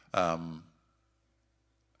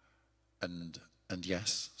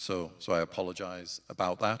yes, so I apologize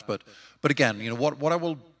about that. But again, you know,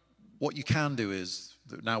 what you can do is,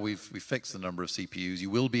 now we've fixed the number of CPUs, you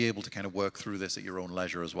will be able to kind of work through this at your own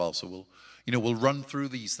leisure as well. So we'll run through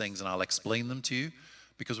these things and I'll explain them to you.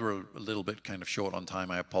 Because we're a little bit kind of short on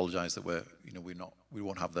time, I apologize that we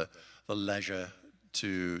won't have the leisure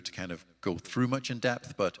to kind of go through much in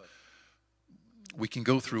depth, but we can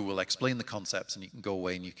go through, we'll explain the concepts, and you can go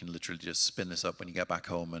away and you can literally just spin this up when you get back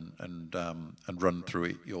home and run through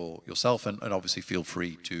it yourself, and obviously feel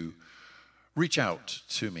free to reach out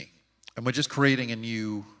to me. And we're just creating a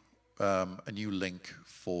new link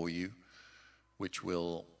for you, which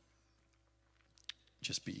will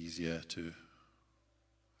just be easier to.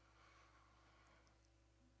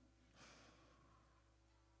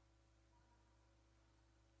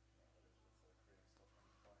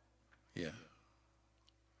 Yeah. The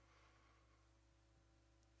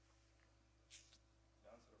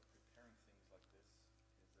downside of preparing things like this is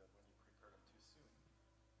that when you prepare them too soon,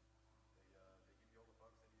 they give you all the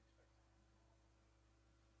bugs that you expect.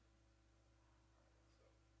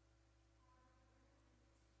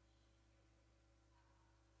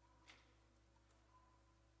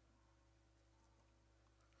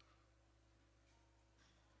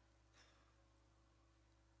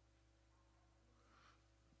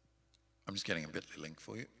 I'm just getting a bit.ly link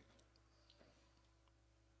for you. So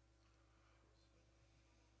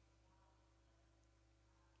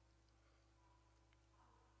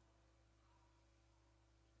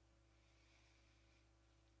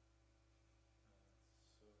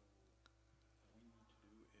what we need to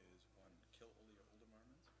do is, one, kill all your old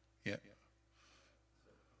environments. Yeah. So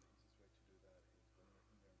the easiest way to do that is when you're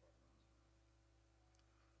in your environment,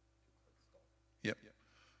 to click stop. Yep.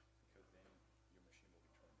 Because then your machine will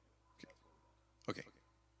be terminated. Okay. That's what we want. Okay.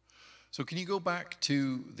 So can you go back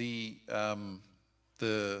to the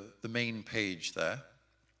main page there?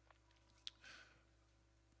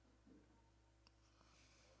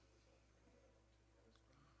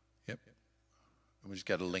 Yep. And we just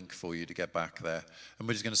get a link for you to get back there. And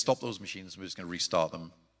we're just going to stop those machines. We're just going to restart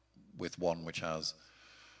them with one which has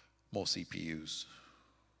more CPUs.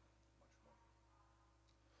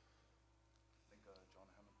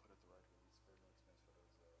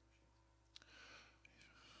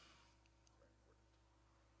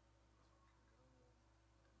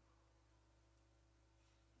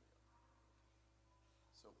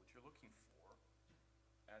 So what you're looking for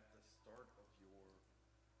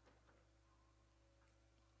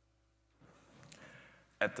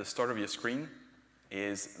at the start of your screen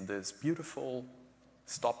is this beautiful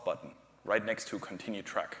stop button right next to continue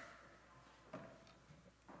track.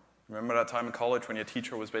 Remember that time in college when your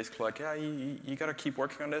teacher was basically like, yeah, you got to keep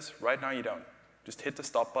working on this? Right now you don't. Just hit the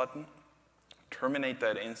stop button, terminate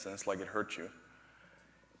that instance like it hurt you,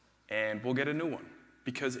 and we'll get a new one.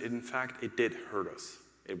 Because in fact, it did hurt us.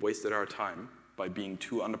 It wasted our time by being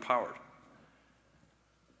too underpowered.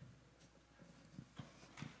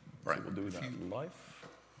 Right. So we'll do that live.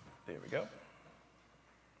 There we go.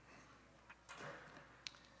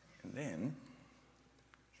 And then,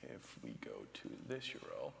 if we go to this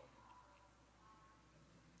URL,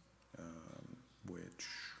 which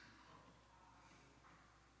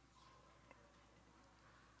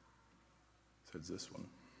so it's this one.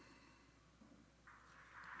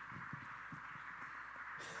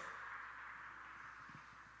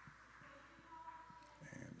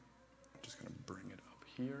 And I'm just going to bring it up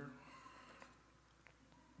here.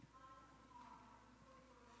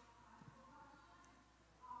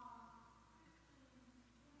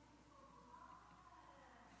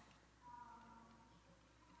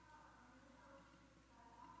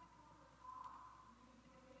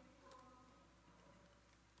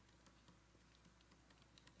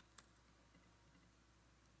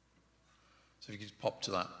 So if you could just pop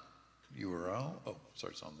to that URL. Oh,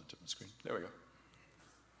 sorry, it's on the different screen. There we go.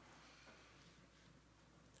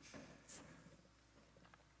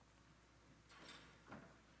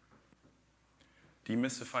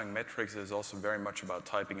 Demystifying metrics is also very much about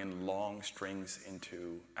typing in long strings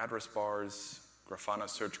into address bars, Grafana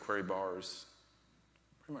search query bars,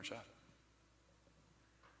 pretty much that.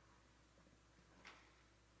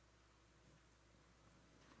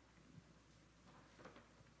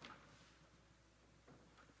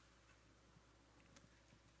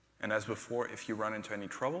 And as before, if you run into any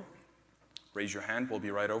trouble, raise your hand, we'll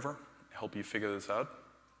be right over, help you figure this out.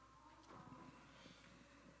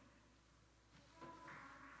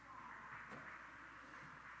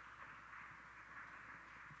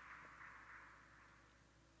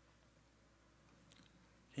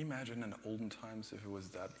 Can you imagine in olden times if it was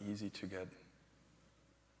that easy to get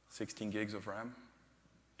 16 gigs of RAM?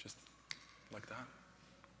 Just like that.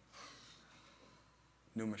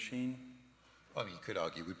 New machine. Well, I mean, you could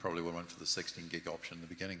argue we probably would have went for the 16 gig option in the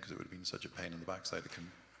beginning because it would have been such a pain in the backside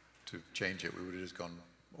to change it. We would have just gone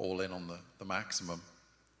all in on the maximum.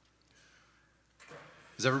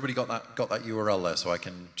 Has everybody got that URL there so I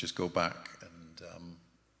can just go back and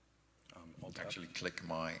actually click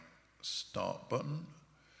my start button?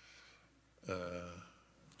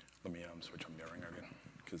 Let me switch on mirroring again,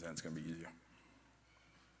 because then it's going to be easier.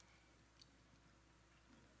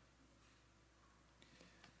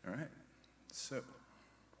 All right, so.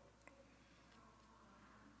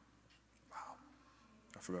 Wow,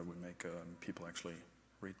 I forgot we make people actually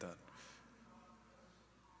read that.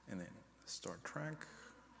 And then start track.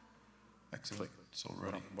 Excellent, it's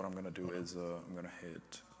already. What I'm going to do is I'm going to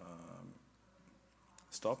hit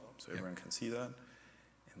stop, so everyone can see that.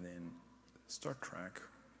 And then start track.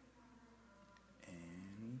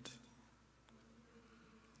 And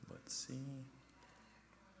let's see.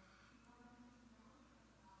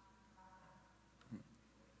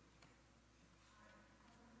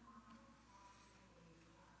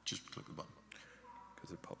 Just click the button.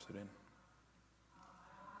 Because it pops it in.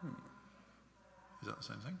 Is that the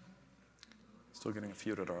same thing? Still getting a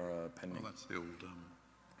few that are pending. Oh, that's the old.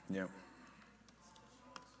 Yeah.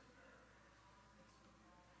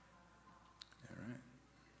 All right.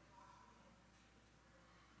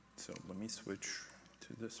 So let me switch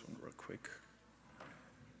to this one real quick.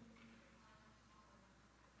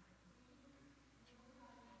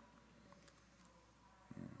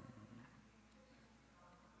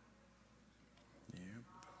 Yep.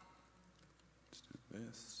 Let's do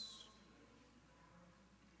this.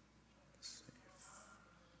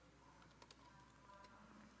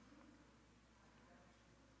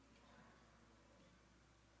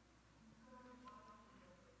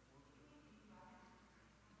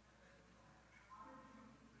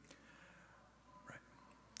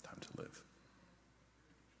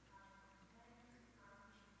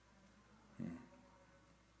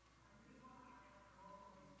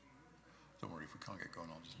 if we can't get going,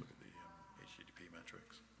 I'll just look at the HTTP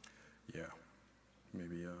metrics. Yeah,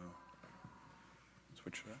 maybe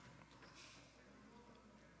switch that.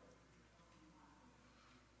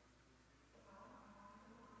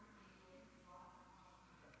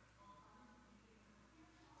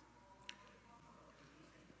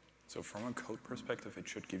 So from a code perspective, it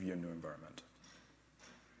should give you a new environment.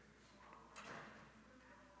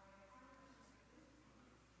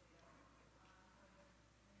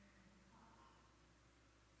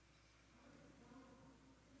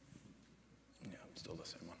 Yeah, still the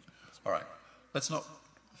same one. All right, let's not,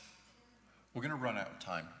 we're going to run out of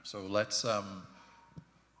time. So let's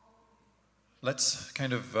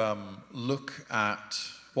kind of look at,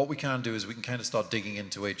 what we can do is we can kind of start digging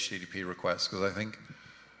into HTTP requests, because I think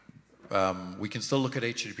we can still look at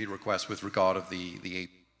HTTP requests with regard of the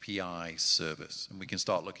API service, and we can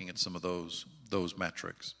start looking at some of those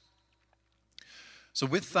metrics. So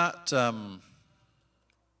with that,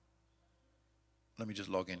 let me just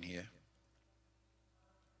log in here.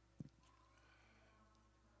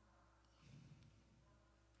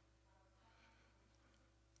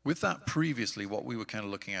 With that previously, what we were kind of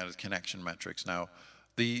looking at is connection metrics. Now,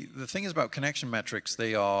 the thing is about connection metrics,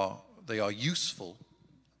 they are useful,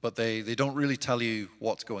 but they don't really tell you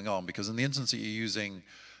what's going on, because in the instance that you're using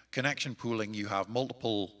connection pooling, you have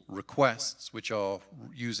multiple requests which are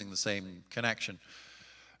using the same connection.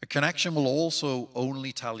 A connection will also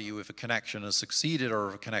only tell you if a connection has succeeded or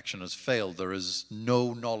if a connection has failed. There is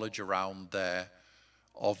no knowledge around there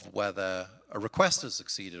of whether a request has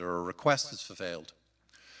succeeded or a request has failed.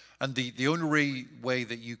 And the only way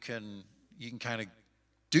that you can kind of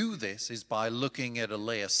do this is by looking at a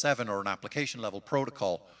layer 7 or an application level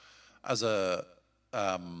protocol as a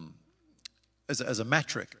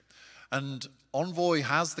metric. And Envoy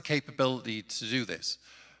has the capability to do this.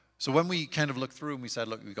 So when we kind of looked through and we said,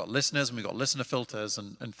 look, we've got listeners and we've got listener filters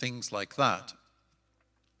and things like that,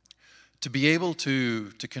 to be able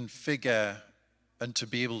to configure and to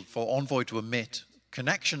be able for Envoy to emit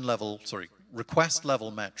request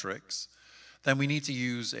level metrics, then we need to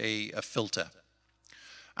use a filter.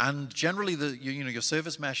 And generally, your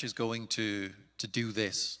service mesh is going to do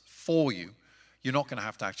this for you. You're not going to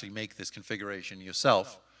have to actually make this configuration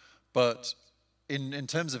yourself. But in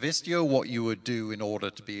terms of Istio, what you would do in order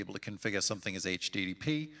to be able to configure something as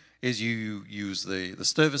HTTP is you use the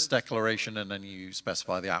service declaration and then you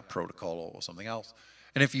specify the app protocol or something else.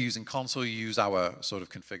 And if you're using console, you use our sort of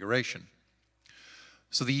configuration.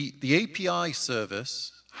 So the API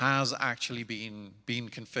service has actually been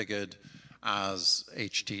configured as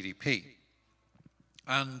HTTP.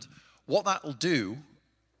 And what that will do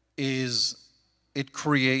is it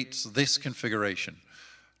creates this configuration.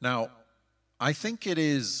 Now, I think it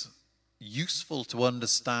is useful to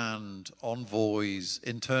understand Envoy's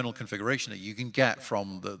internal configuration that you can get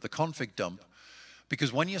from the config dump,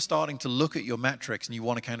 because when you're starting to look at your metrics and you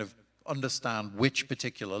want to kind of understand which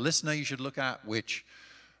particular listener you should look at, which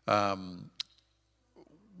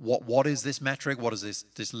what is this metric, what is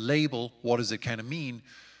this label, what does it kind of mean,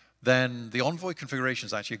 then the Envoy configuration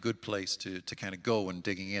is actually a good place to kind of go and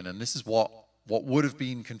digging in. And this is what would have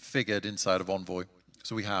been configured inside of Envoy.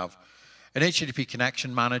 So we have an HTTP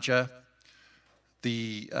connection manager,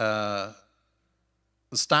 the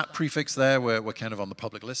stat prefix there, we're kind of on the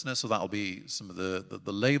public listener, so that'll be some of the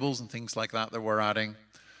labels and things like that we're adding.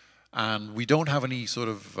 And we don't have any sort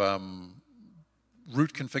of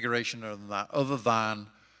root configuration other than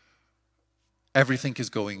everything is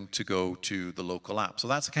going to go to the local app. So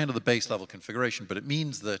that's kind of the base level configuration, but it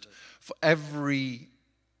means that for every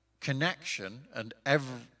connection and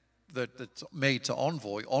that's made to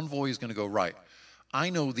Envoy, Envoy is going to go, right, I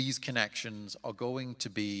know these connections are going to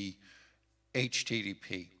be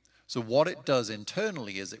HTTP. So what it does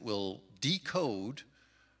internally is it will decode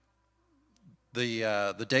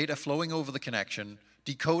the data flowing over the connection,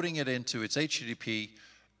 decoding it into its HTTP,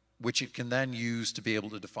 which it can then use to be able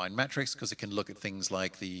to define metrics, because it can look at things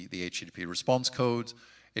like the HTTP response codes.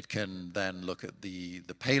 It can then look at the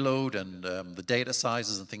payload and the data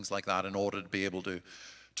sizes and things like that in order to be able to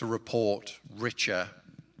report richer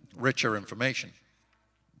information.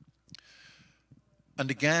 And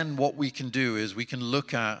again, what we can do is we can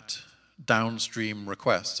look at downstream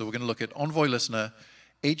requests. So we're going to look at Envoy listener,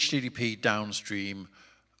 HTTP downstream,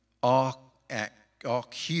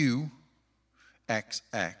 RQXX.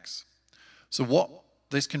 So what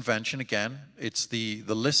this convention, again, it's the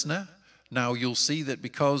listener. Now you'll see that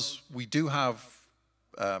because we do have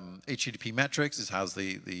HTTP metrics, it has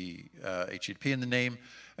the HTTP in the name.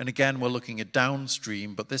 And again, we're looking at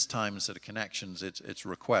downstream, but this time instead of connections, it's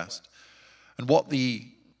request. And what the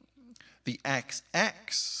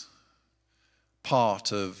XX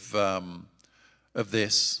part of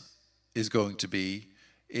this is going to be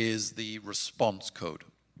is the response code.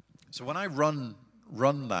 So when I run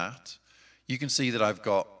that, you can see that I've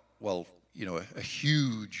got, well, you know, a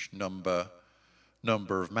huge number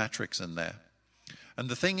of metrics in there. And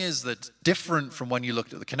the thing is that different from when you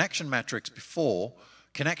looked at the connection metrics before,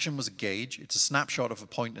 connection was a gauge, it's a snapshot of a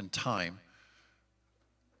point in time.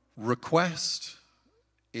 Request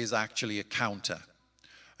is actually a counter.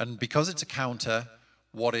 And because it's a counter,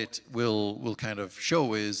 what it will kind of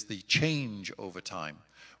show is the change over time,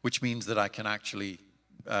 which means that I can actually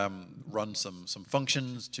run some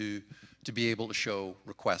functions to be able to show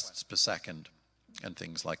requests per second and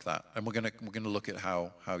things like that. And we're gonna look at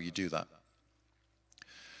how you do that.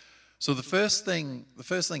 So the first thing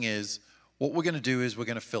is, what we're gonna do is we're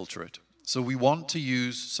gonna filter it. So we want to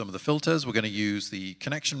use some of the filters. We're gonna use the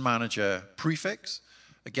connection manager prefix,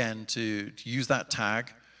 again, to use that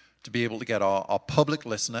tag to be able to get our public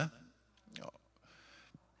listener.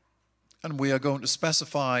 And we are going to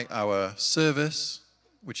specify our service,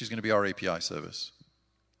 which is going to be our API service.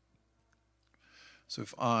 So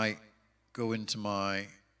if I go into my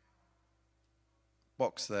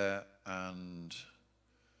box there and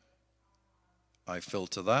I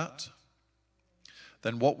filter that,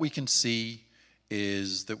 then what we can see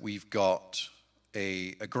is that we've got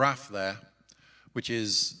a graph there, which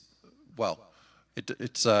is, well,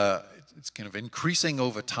 it's kind of increasing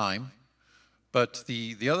over time. But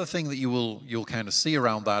the other thing that you'll kind of see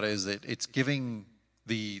around that is that it's giving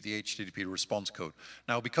the HTTP response code.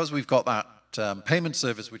 Now, because we've got that payment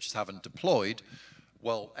service which is haven't deployed,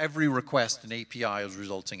 well, every request in API is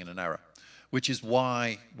resulting in an error, which is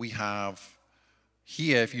why we have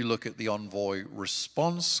here, if you look at the Envoy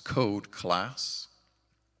response code class,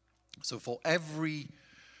 so for every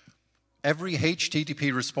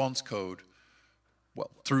HTTP response code, well,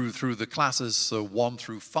 through the classes, so 1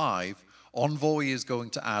 through 5, Envoy is going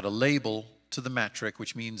to add a label to the metric,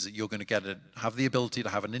 which means that you're going to have the ability to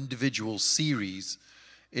have an individual series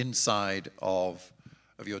inside of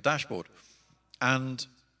your dashboard. And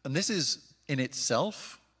this is in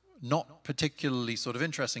itself not particularly sort of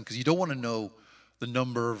interesting, because you don't want to know the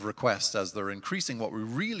number of requests as they're increasing. What we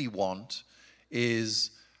really want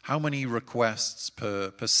is how many requests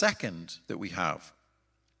per second that we have.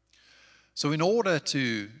 So in order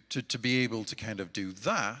to be able to kind of do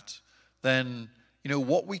that, then, you know,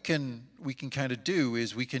 what we can kind of do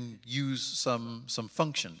is we can use some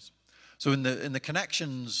functions. So in the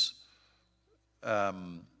connections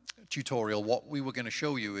tutorial, what we were going to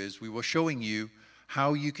show you is we were showing you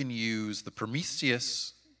how you can use the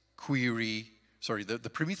Prometheus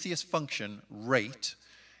the Prometheus function rate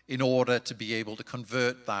in order to be able to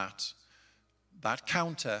convert that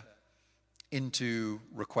counter into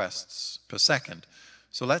requests per second.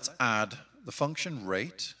 So let's add the function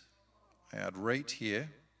rate. I add rate here.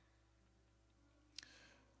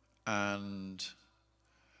 And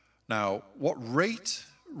now what rate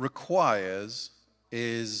requires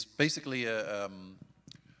is basically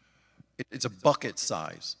it's a bucket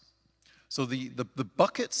size. So the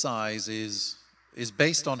bucket size is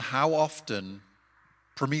based on how often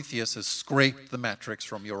Prometheus has scraped the metrics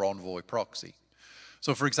from your Envoy proxy.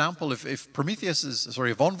 So for example, if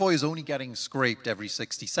Envoy is only getting scraped every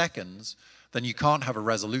 60 seconds, then you can't have a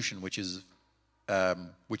resolution which is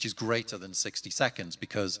greater than 60 seconds,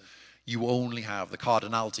 because you only have the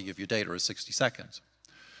cardinality of your data as 60 seconds.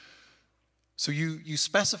 So you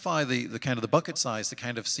specify the kind of the bucket size to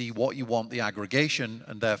kind of see what you want the aggregation,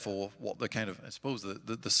 and therefore what the kind of, I suppose,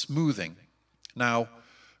 the smoothing. Now,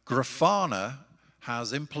 Grafana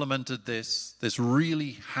has implemented this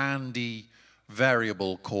really handy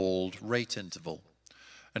variable called rate interval.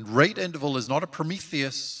 And rate interval is not a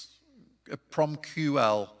Prometheus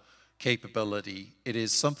PromQL capability. It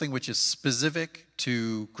is something which is specific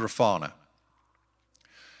to Grafana.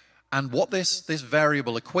 And what this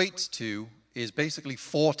variable equates to is basically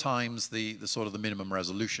 4 times the sort of the minimum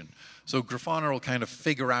resolution. So Grafana will kind of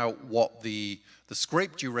figure out what the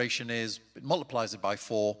scrape duration is, it multiplies it by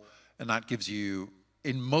 4, and that gives you,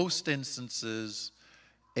 in most instances,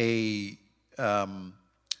 a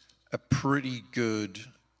pretty good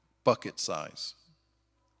bucket size.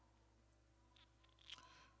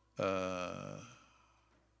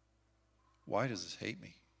 Why does this hate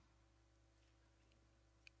me?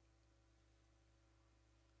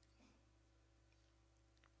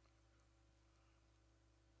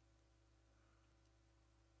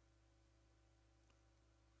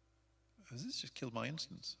 Has this just killed my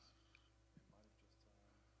instance?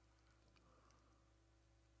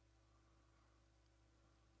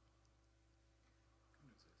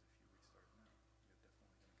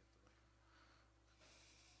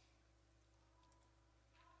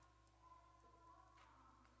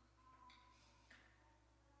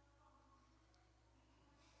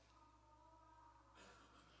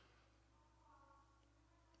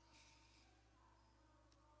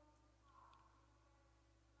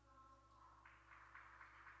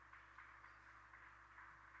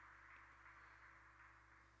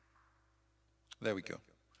 There we go.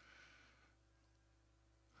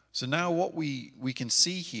 So now what we can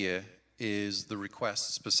see here is the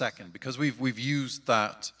requests per second. Because we've used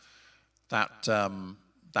that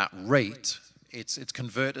rate, it's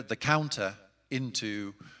converted the counter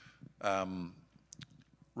into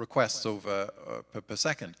requests over per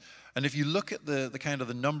second. And if you look at the kind of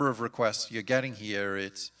the number of requests you're getting here,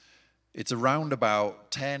 it's around about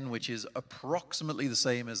 10, which is approximately the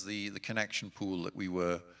same as the connection pool that we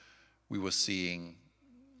were seeing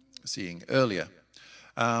earlier.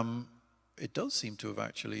 It does seem to have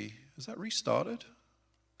actually, has that restarted?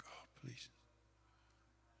 God, please.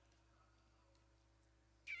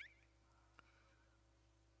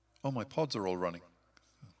 Oh, my pods are all running.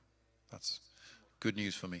 That's good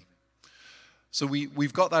news for me. So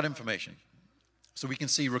we've got that information. So we can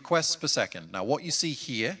see requests per second. Now what you see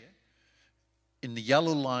here in the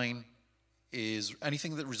yellow line is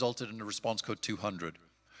anything that resulted in a response code 200.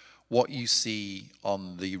 What you see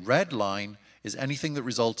on the red line is anything that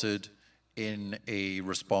resulted in a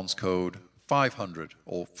response code 500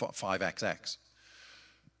 or 5XX.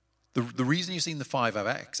 The reason you're seeing the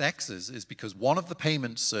 5XXs is because one of the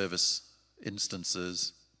payment service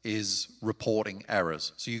instances is reporting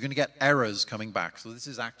errors. So you're going to get errors coming back. So this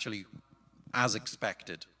is actually as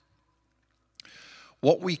expected.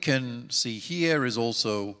 What we can see here is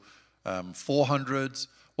also 400s.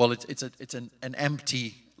 Well, it's an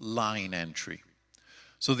empty line entry.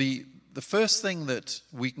 So the first thing that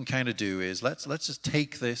we can kind of do is let's just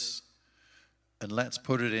take this and let's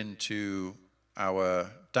put it into our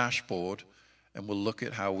dashboard, and we'll look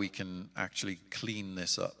at how we can actually clean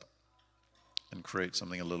this up and create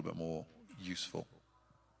something a little bit more useful.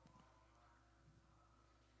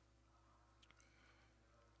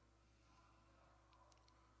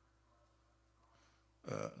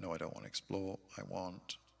 No, I don't want explore. I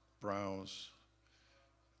want browse,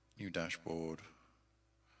 new dashboard,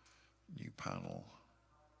 new panel.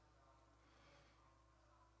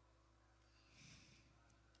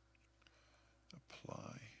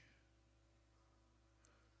 Apply.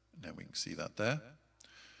 Now we can see that there.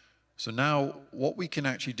 So now what we can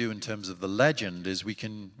actually do in terms of the legend is we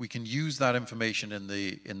can use that information in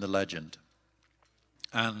the legend.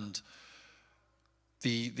 And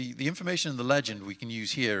the information in the legend we can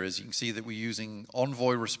use here is you can see that we're using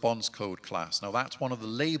Envoy response code class. Now that's one of the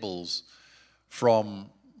labels from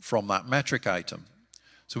that metric item.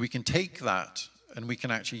 So we can take that and we can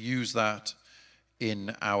actually use that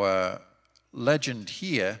in our legend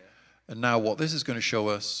here. And now what this is going to show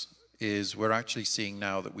us is we're actually seeing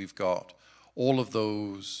now that we've got all of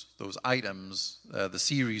those items. The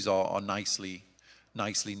series are nicely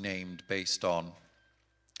named based on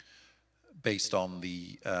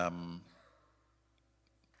the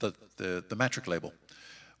metric label.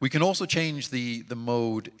 We can also change the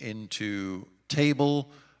mode into table,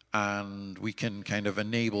 and we can kind of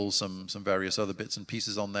enable some various other bits and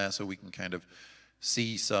pieces on there, so we can kind of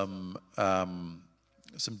see some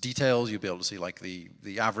details. You'll be able to see like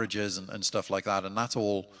the averages and stuff like that, and that's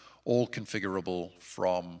all configurable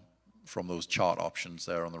from those chart options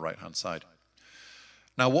there on the right hand side.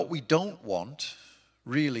 Now what we don't want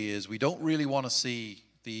really is we don't really want to see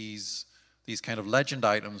these kind of legend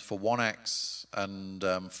items for 1x and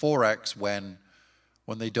 4x when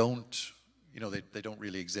they don't, you know, they don't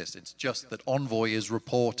really exist. It's just that Envoy is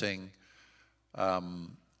reporting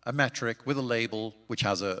a metric with a label which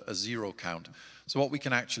has a 0 count. So what we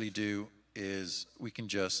can actually do is we can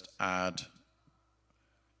just add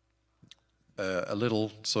a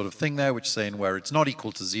little sort of thing there which is saying where it's not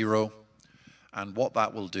equal to 0, and what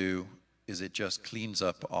that will do is it just cleans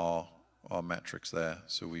up our metrics there.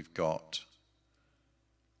 So we've got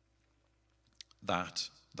that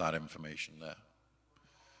information there.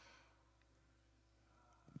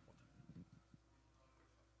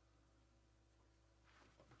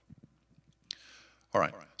 All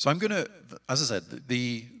right, so I'm going to, as I said,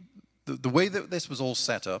 the way that this was all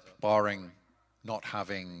set up, barring not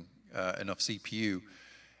having enough CPU,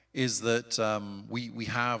 is that we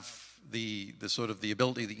have the sort of the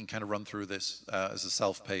ability that you can kind of run through this as a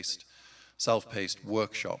self-paced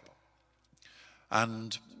workshop.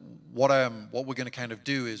 And what we're going to kind of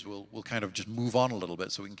do is we'll kind of just move on a little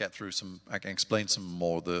bit so we can get through I can explain some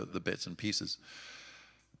more of the bits and pieces.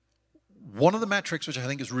 One of the metrics which I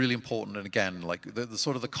think is really important, and again, like the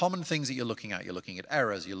sort of the common things that you're looking at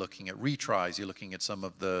errors, you're looking at retries, you're looking at some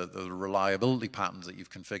of the reliability patterns that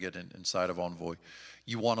you've configured inside of Envoy.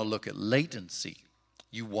 You want to look at latency.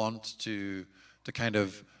 You want to kind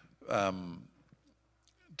of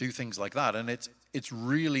do things like that, and it's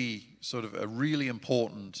really sort of a really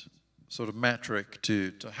important sort of metric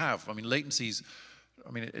to have. I mean, latency's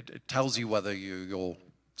I mean, it tells you whether your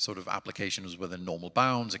sort of application is within normal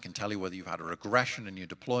bounds. It can tell you whether you've had a regression in your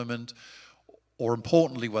deployment, or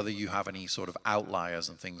importantly, whether you have any sort of outliers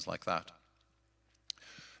and things like that.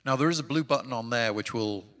 Now, there is a blue button on there which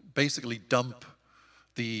will basically dump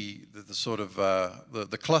the sort of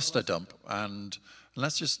the cluster dump, and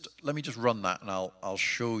let me just run that, and I'll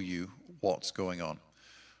show you what's going on.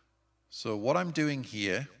 So what I'm doing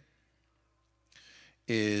here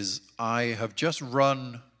is I have just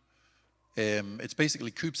run. It's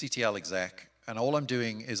basically kubectl exec, and all I'm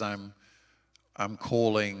doing is I'm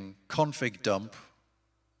calling config dump,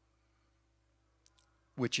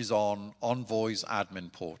 which is on Envoy's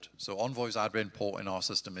admin port. So Envoy's admin port in our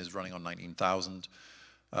system is running on 19,000.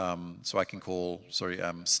 So I can call,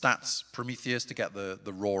 stats Prometheus to get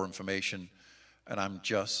the raw information, and I'm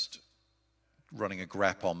just running a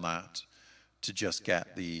grep on that to just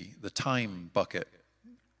get the time bucket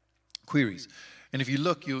queries. And if you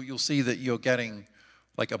look, you'll see that you're getting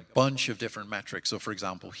like a bunch of different metrics. So for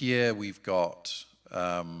example, here we've got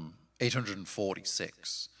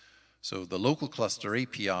 846. So the local cluster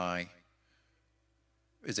API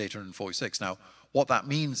is 846. Now, what that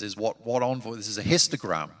means is what Envoy, this is a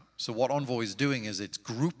histogram. So what Envoy is doing is it's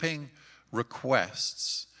grouping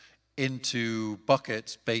requests into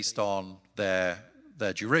buckets based on their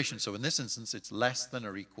duration. So in this instance, it's less than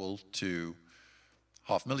or equal to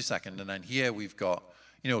half millisecond. And then here we've got,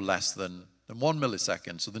 less than 1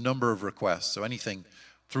 millisecond. So the number of requests. So anything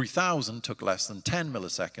 3,000 took less than 10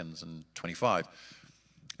 milliseconds and 25.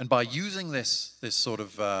 And by using this sort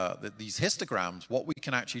of, these histograms, what we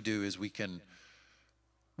can actually do is we can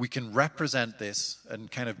represent this and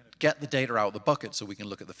kind of get the data out of the bucket. So we can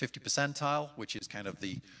look at the 50 percentile, which is kind of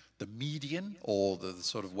the median, or the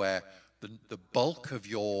sort of where the bulk of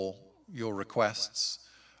your requests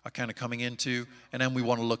are kind of coming into. And then we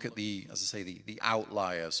want to look at the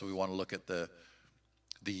outliers. So we want to look at the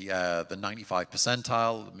 95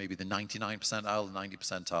 percentile, maybe the 99 percentile, the 90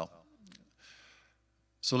 percentile.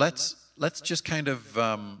 So let's just kind of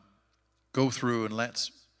go through and let's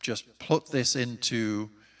just put this into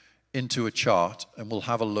a chart, and we'll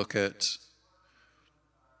have a look at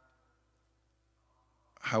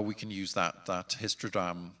how we can use that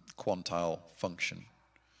histogram quantile function.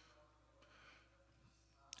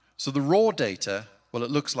 So the raw data, well,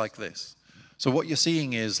 it looks like this. So what you're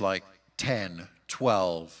seeing is like 10,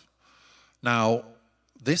 12. Now,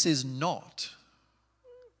 this is not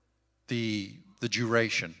the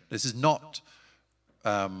duration. This is not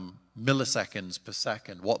milliseconds per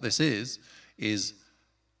second. What this is it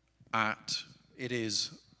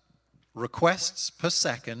is requests per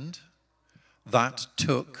second that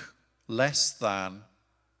took less than,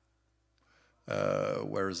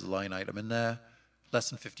 where is the line item in there? Less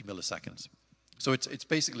than 50 milliseconds. So it's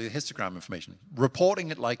basically the histogram information. Reporting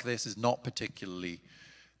it like this is not particularly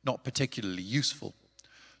useful.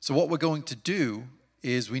 So what we're going to do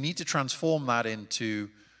is we need to transform that into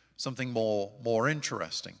something more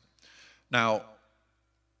interesting. Now,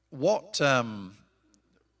 what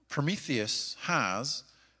Prometheus has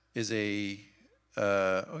is it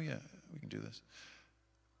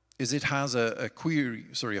has a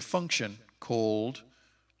function called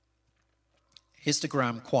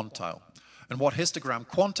histogram quantile. And what histogram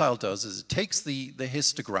quantile does is it takes the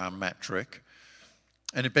histogram metric,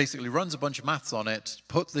 and it basically runs a bunch of maths on it,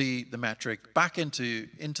 put the metric back into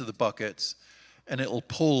the buckets, and it'll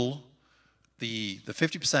pull the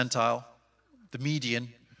 50 percentile, the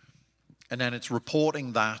median, and then it's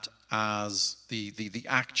reporting that as the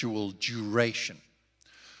actual duration.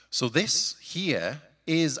 So this here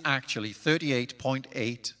is actually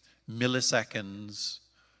 38.8 milliseconds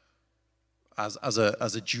as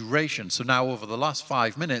a duration. So now over the last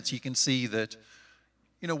 5 minutes, you can see that,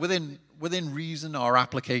 within reason, our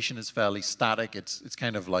application is fairly static. It's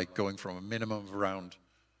kind of like going from a minimum of around,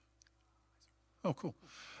 oh, cool.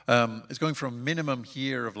 It's going from a minimum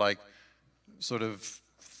here of like sort of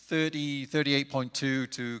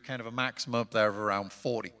 38.2 to kind of a maximum up there of around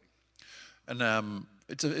 40. And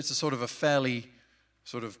it's a sort of a fairly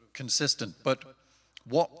sort of consistent, but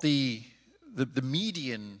what the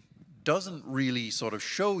median doesn't really sort of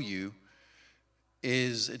show you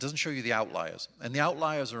is it doesn't show you the outliers, and the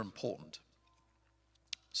outliers are important.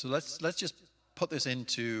 So let's just put this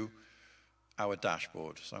into our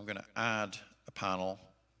dashboard. So I'm going to add a panel,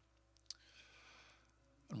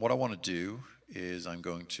 and what I want to do is I'm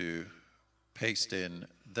going to paste in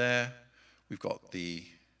there. We've got the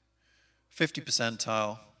 50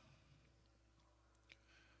 percentile,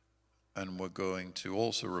 and we're going to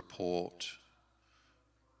also report,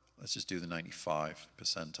 let's just do the 95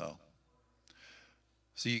 percentile.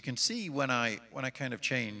 So you can see when I kind of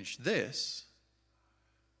change this,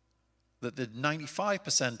 that the 95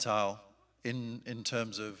 percentile in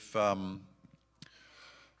terms of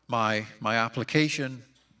my application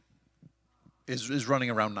is running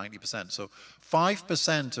around 90%. So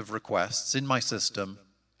 5% of requests in my system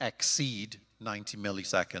exceed 90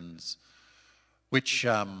 milliseconds, which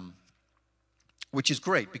is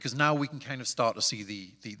great because now we can kind of start to see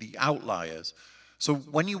the outliers. So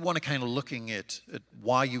when you want to kind of looking at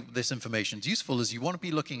why this information is useful is you want to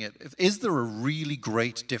be looking at, is there a really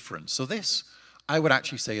great difference? So this, I would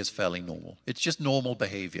actually say, is fairly normal. It's just normal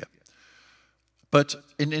behavior. But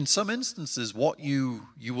in some instances, what you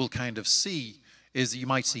will kind of see is that you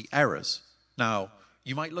might see errors. Now,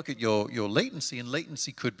 you might look at your latency, and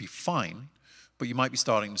latency could be fine, but you might be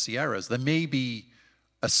starting to see errors. There may be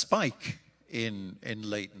a spike in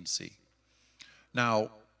latency.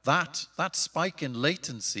 Now, that spike in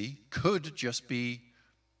latency could just be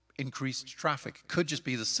increased traffic. It could just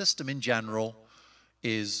be the system in general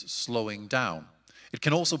is slowing down. It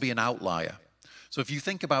can also be an outlier. So if you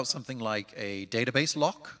think about something like a database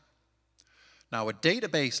lock, now a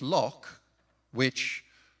database lock, which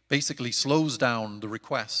basically slows down the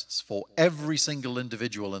requests for every single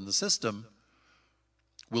individual in the system,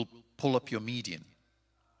 will pull up your median.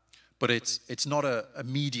 But it's not a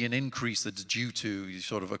median increase that's due to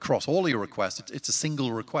sort of across all your requests. It's a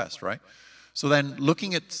single request, right? So then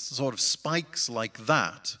looking at sort of spikes like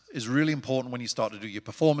that is really important when you start to do your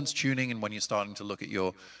performance tuning and when you're starting to look at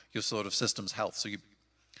your sort of system's health. So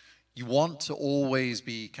you want to always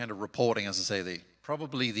be kind of reporting, as I say,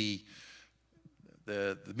 probably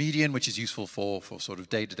the median, which is useful for sort of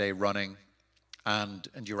day-to-day running, and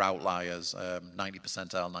your outliers, 90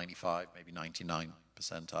 percentile, 95, maybe 99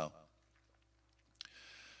 percentile.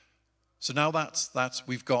 So now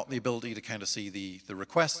we've got the ability to kind of see the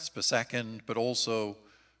requests per second, but also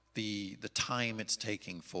the time it's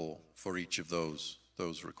taking for each of those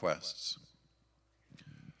requests.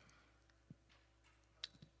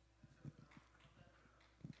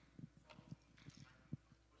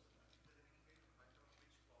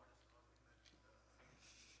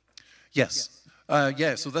 Yes.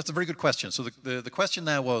 Yeah, so that's a very good question. So the question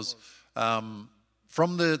there was,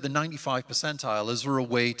 from the 95 percentile, is there a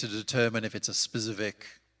way to determine if it's a specific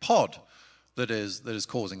pod that is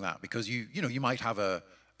causing that? Because you might have a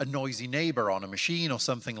noisy neighbor on a machine or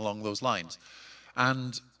something along those lines.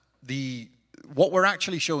 And what we're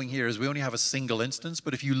actually showing here is we only have a single instance,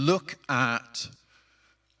 but if you look at,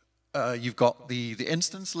 you've got the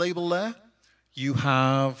instance label there, you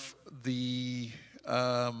have the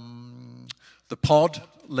pod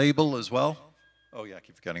label as well. Oh yeah, I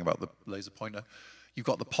keep forgetting about the laser pointer. You've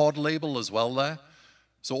got the pod label as well there.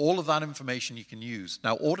 So all of that information you can use.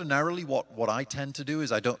 Now, ordinarily, what I tend to do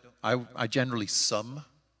is I generally sum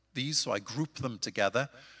these, so I group them together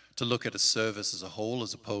to look at a service as a whole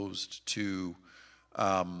as opposed to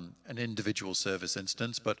an individual service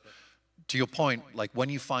instance. But to your point, like when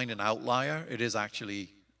you find an outlier, it is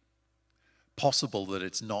actually possible that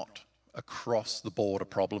it's not across the board a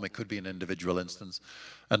problem. It could be an individual instance,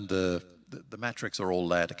 and the metrics are all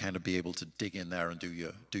there to kind of be able to dig in there and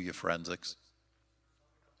do your forensics.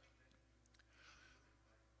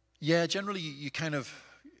 Yeah, generally you kind of,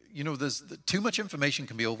 there's too much information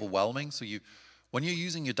can be overwhelming. So when you're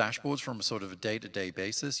using your dashboards from a sort of a day-to-day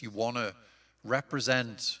basis, you want to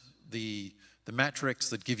represent the metrics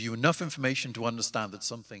that give you enough information to understand that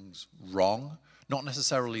something's wrong, not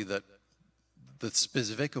necessarily the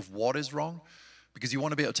specific of what is wrong, because you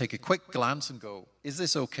want to be able to take a quick glance and go, is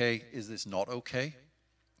this okay? Is this not okay?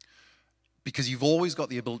 Because you've always got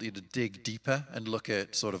the ability to dig deeper and look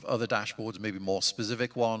at sort of other dashboards, maybe more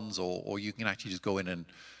specific ones, or you can actually just go in and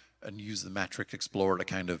use the metric explorer to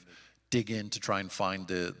kind of dig in to try and find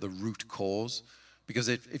the root cause. Because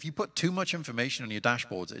if you put too much information on your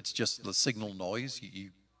dashboards, it's just the signal noise.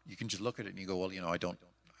 You can just look at it and you go, well, I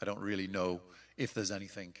don't really know if there's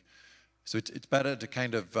anything. So it's better to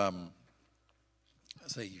kind of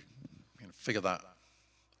figure that.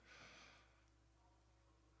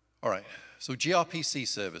 All right, so gRPC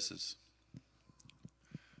services.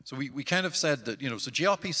 So we kind of said that, so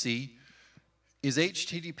gRPC is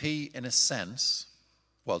HTTP in a sense,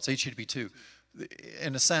 well, it's HTTP 2,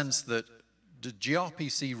 in a sense that the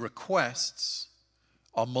gRPC requests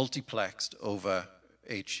are multiplexed over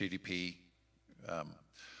HTTP,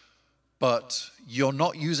 but you're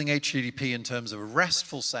not using HTTP in terms of a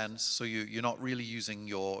RESTful sense, so you're not really using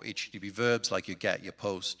your HTTP verbs like your get, your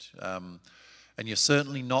post, and you're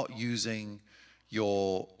certainly not using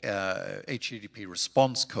your HTTP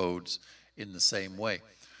response codes in the same way.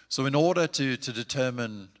 So in order to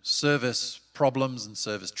determine service problems and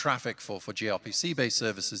service traffic for gRPC-based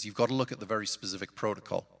services, you've got to look at the very specific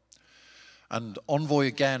protocol. And Envoy,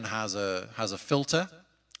 again, has a filter,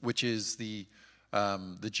 which is the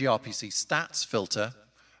gRPC stats filter.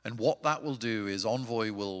 And what that will do is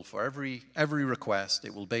Envoy will, for every request,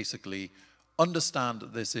 it will basically understand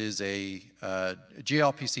that this is a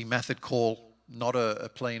gRPC method call, not a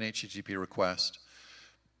plain HTTP request.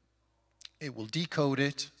 It will decode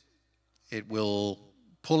it. It will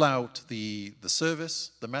pull out the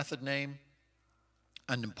service, the method name,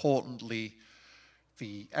 and importantly,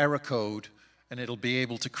 the error code, and it'll be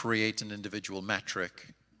able to create an individual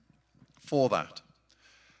metric for that.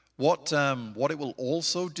 What it will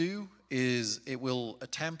also do is it will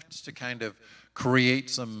attempt to kind of create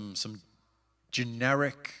some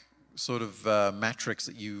generic sort of metrics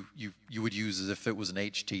that you would use as if it was an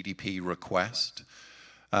HTTP request.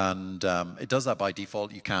 And it does that by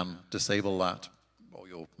default. You can disable that,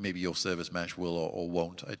 or maybe your service mesh will or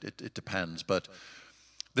won't. It depends. But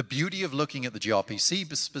the beauty of looking at the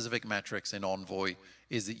gRPC specific metrics in Envoy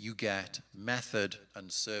is that you get method and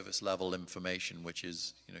service level information, which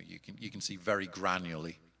is, you can see very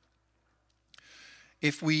granularly.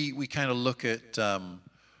 If we kind of look at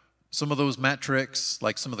some of those metrics,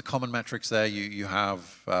 like some of the common metrics there, you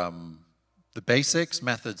have the basics,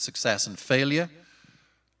 method success and failure,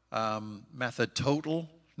 method total.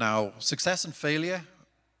 Now, success and failure,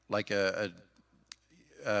 like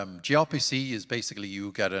gRPC is basically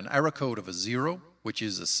you get an error code of a 0, which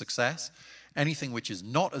is a success. Anything which is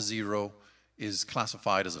not a 0 is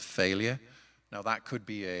classified as a failure. Now, that could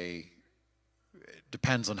be it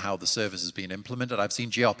depends on how the service is being implemented. I've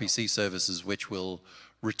seen gRPC services which will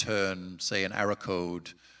return, say, an error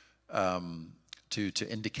code to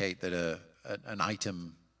indicate that an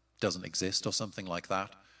item doesn't exist or something like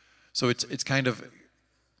that. So it's kind of,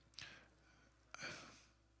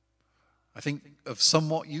 I think, of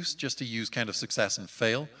somewhat use just to use kind of success and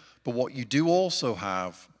fail. But what you do also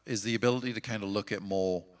have is the ability to kind of look at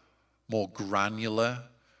more granular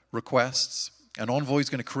requests. And Envoy is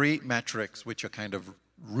going to create metrics which are kind of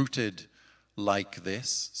rooted like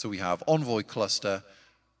this. So we have Envoy cluster,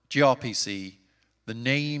 gRPC, the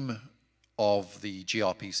name of the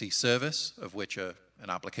gRPC service, of which an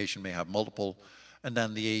application may have multiple, and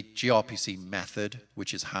then the gRPC method,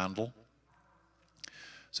 which is handle.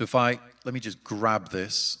 So let me just grab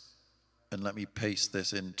this and let me paste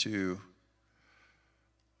this into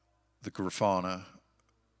the Grafana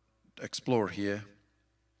Explorer here.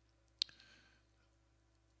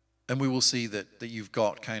 And we will see that you've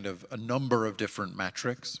got kind of a number of different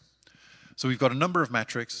metrics. So we've got a number of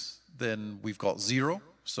metrics, then we've got 0,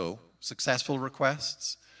 so successful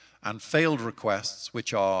requests, and failed requests,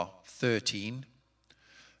 which are 13.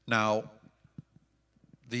 Now,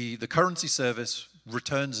 the currency service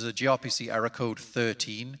returns a gRPC error code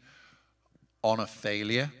 13 on a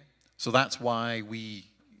failure. So that's why we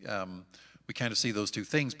kind of see those two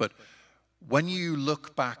things. But when you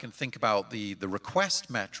look back and think about the request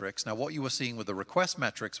metrics, now what you were seeing with the request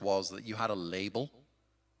metrics was that you had a label.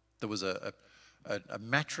 There was a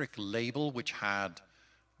metric label which had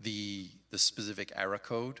the specific error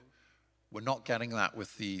code. We're not getting that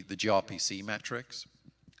with the gRPC metrics.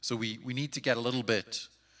 So we need to get a little bit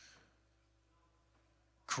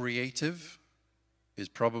creative, is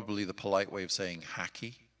probably the polite way of saying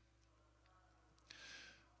hacky.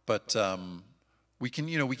 But we can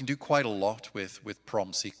do quite a lot with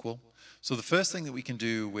PromSQL. So the first thing that we can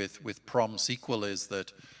do with PromSQL is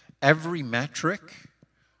that every metric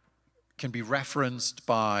can be referenced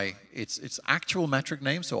by its actual metric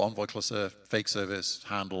name, so Envoy cluster fake service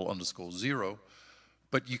handle _0.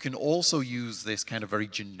 But you can also use this kind of very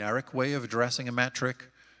generic way of addressing a metric,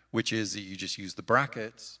 which is that you just use the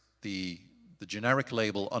brackets, the generic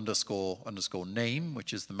label __ name,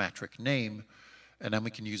 which is the metric name, and then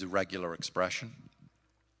we can use a regular expression.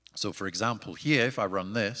 So for example, here, if I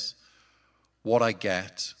run this, what I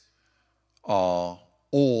get are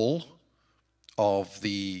all of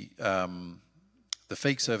the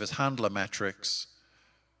fake service handler metrics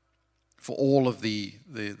for all of the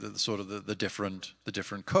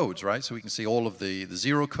different codes, right? So we can see all of the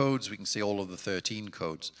 0 codes, we can see all of the 13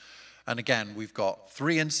 codes. And again, we've got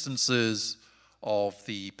 3 instances of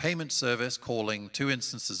the payment service calling 2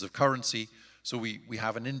 instances of currency. So we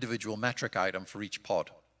have an individual metric item for each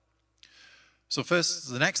pod. So first,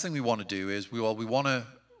 the next thing we want to do is we want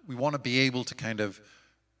to be able to kind of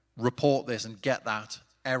report this and get that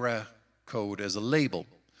error code as a label.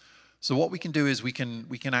 So what we can do is we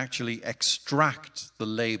can actually extract the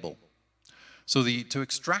label. So to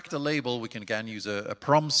extract a label, we can again use a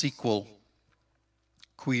PromSQL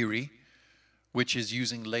query, which is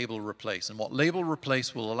using label replace. And what label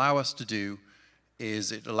replace will allow us to do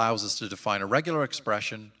is it allows us to define a regular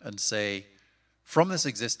expression and say, from this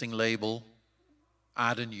existing label,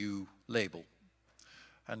 add a new label.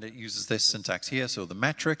 And it uses this syntax here. So the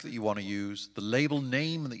metric that you want to use, the label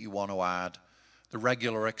name that you want to add, the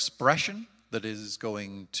regular expression that is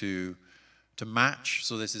going to match.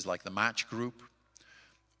 So this is like the match group.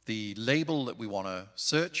 The label that we want to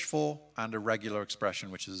search for, and a regular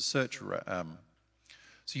expression, which is a search. So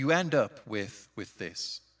you end up with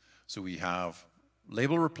this. So we have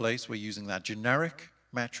label replace. We're using that generic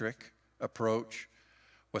metric approach.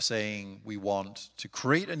 We're saying we want to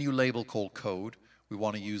create a new label called code. We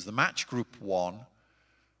want to use the match group 1.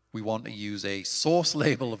 We want to use a source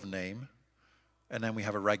label of name. And then we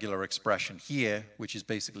have a regular expression here, which is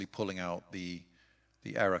basically pulling out the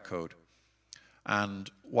error code. And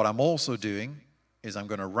what I'm also doing is I'm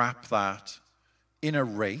going to wrap that in a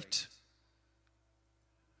rate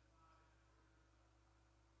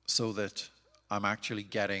so that I'm actually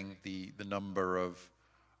getting the number of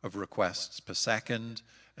requests per second.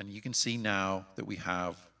 And you can see now that we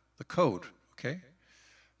have the code, okay?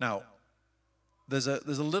 Now, there's a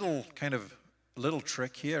little kind of little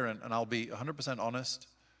trick here, and I'll be 100% honest.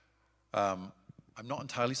 I'm not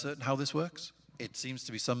entirely certain how this works. It seems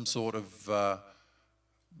to be some sort of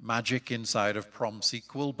magic inside of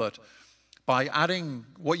PromQL, but by adding,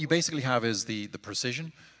 what you basically have is the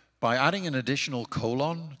precision. By adding an additional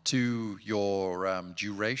colon to your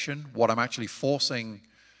duration, what I'm actually forcing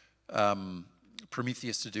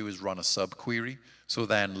Prometheus to do is run a subquery. So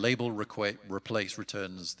then label replace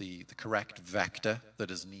returns the correct vector that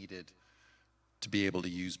is needed to be able to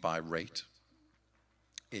use by rate.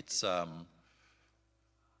 It's an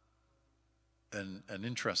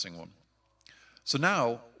interesting one. So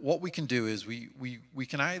now what we can do is we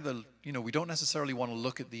can either, we don't necessarily want to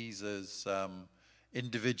look at these as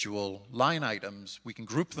individual line items. We can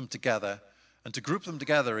group them together. And to group them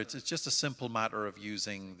together, it's just a simple matter of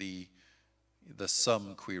using the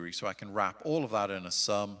sum query. So I can wrap all of that in a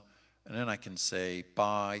sum, and then I can say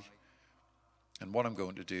by, and what I'm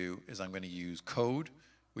going to do is I'm going to use code,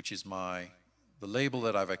 which is the label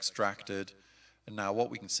that I've extracted. And now what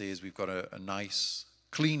we can see is we've got a nice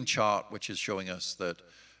clean chart, which is showing us that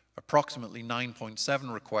approximately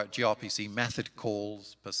 9.7 gRPC method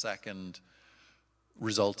calls per second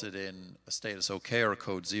resulted in a status OK or a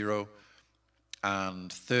code 0,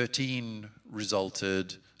 and 13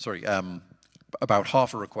 resulted, about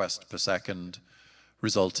half a request per second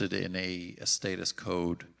resulted in a status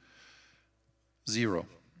code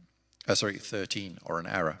 13, or an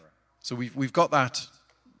error. So we've got that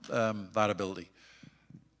ability.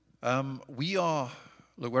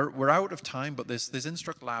 We're out of time, but this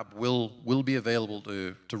Instruct Lab will be available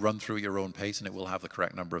to run through at your own pace, and it will have the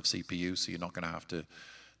correct number of CPUs, so you're not going to have to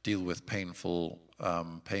deal with painful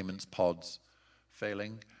payments pods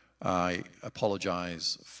failing. I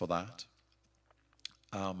apologize for that.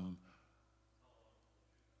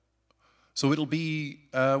 So it'll be,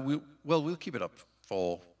 we'll keep it up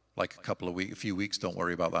for like a few weeks. Don't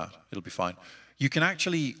worry about that. It'll be fine. You can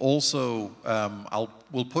actually also,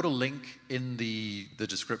 we'll put a link in the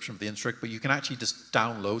description of the Instruct, but you can actually just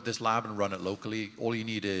download this lab and run it locally. All you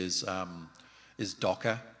need is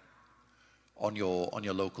Docker on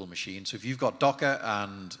your local machine. So if you've got Docker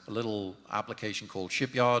and a little application called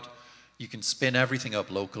Shipyard, you can spin everything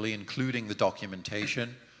up locally, including the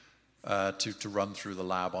documentation, to run through the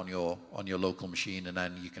lab on your local machine, and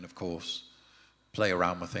then you can, of course, play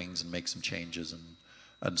around with things and make some changes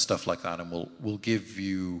and stuff like that. And we'll give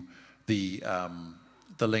you the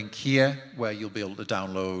link here where you'll be able to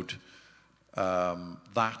download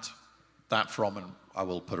that from, and I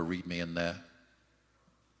will put a README in there.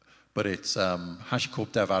 But it's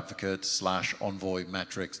Hashicorp Dev Advocate / Envoy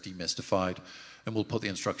metrics demystified, and we'll put the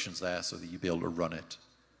instructions there so that you'll be able to run it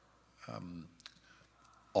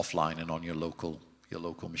offline and on your local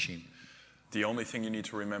machine. The only thing you need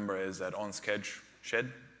to remember is that on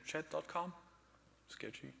shed.com,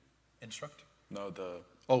 sketchy. Instruct? No,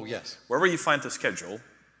 oh, yes. Wherever you find the schedule,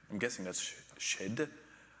 I'm guessing that's shed,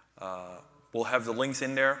 we'll have the links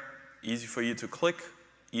in there, easy for you to click,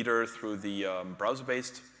 either through the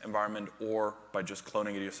browser-based environment or by just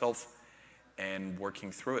cloning it yourself and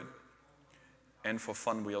working through it. And for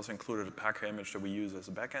fun, we also included a Packer image that we use as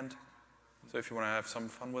a backend. So if you want to have some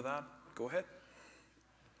fun with that, go ahead.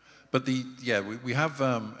 But we have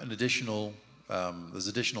an additional, there's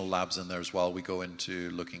additional labs in there as well. We go into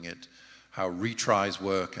looking at how retries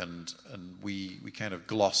work, and we kind of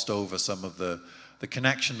glossed over some of the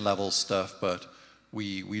connection level stuff, but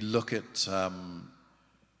we look at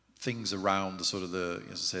things around the sort of the,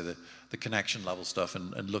 as I say, the connection level stuff,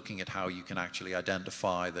 and looking at how you can actually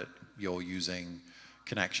identify that you're using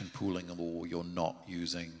connection pooling or you're not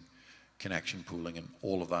using connection pooling, and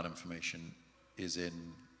all of that information is in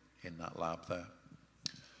that lab there.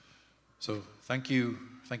 So thank you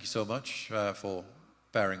so much for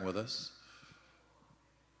bearing with us.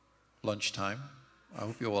 Lunchtime. I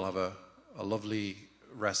hope you all have a lovely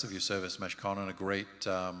rest of your service MeshCon and a great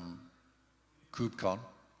KubeCon.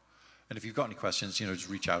 And if you've got any questions, just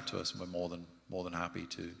reach out to us, and we're more than happy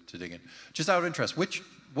to dig in. Just out of interest,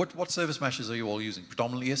 what service meshes are you all using?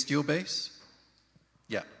 Predominantly Istio-based?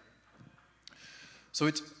 Yeah. So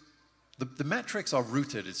it's the metrics are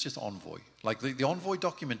rooted. It's just Envoy. Like the Envoy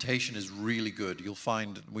documentation is really good. You'll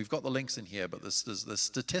find we've got the links in here, but there's the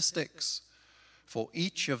statistics for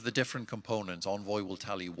each of the different components. Envoy will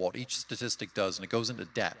tell you what each statistic does, and it goes into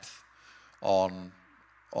depth on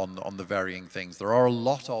the varying things. There are a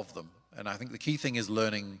lot of them, and I think the key thing is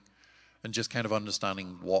learning and just kind of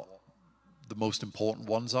understanding what the most important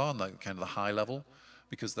ones are, and kind of the high level,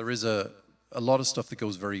 because there is a lot of stuff that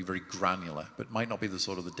goes very, very granular, but might not be the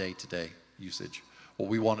sort of the day-to-day usage. What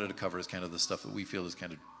we wanted to cover is kind of the stuff that we feel is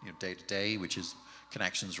kind of day-to-day, which is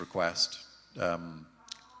connections request,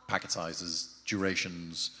 packet sizes,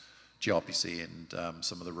 durations, gRPC, and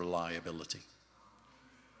some of the reliability.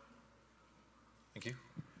 Thank you.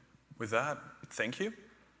 With that, thank you,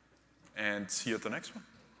 and see you at the next one.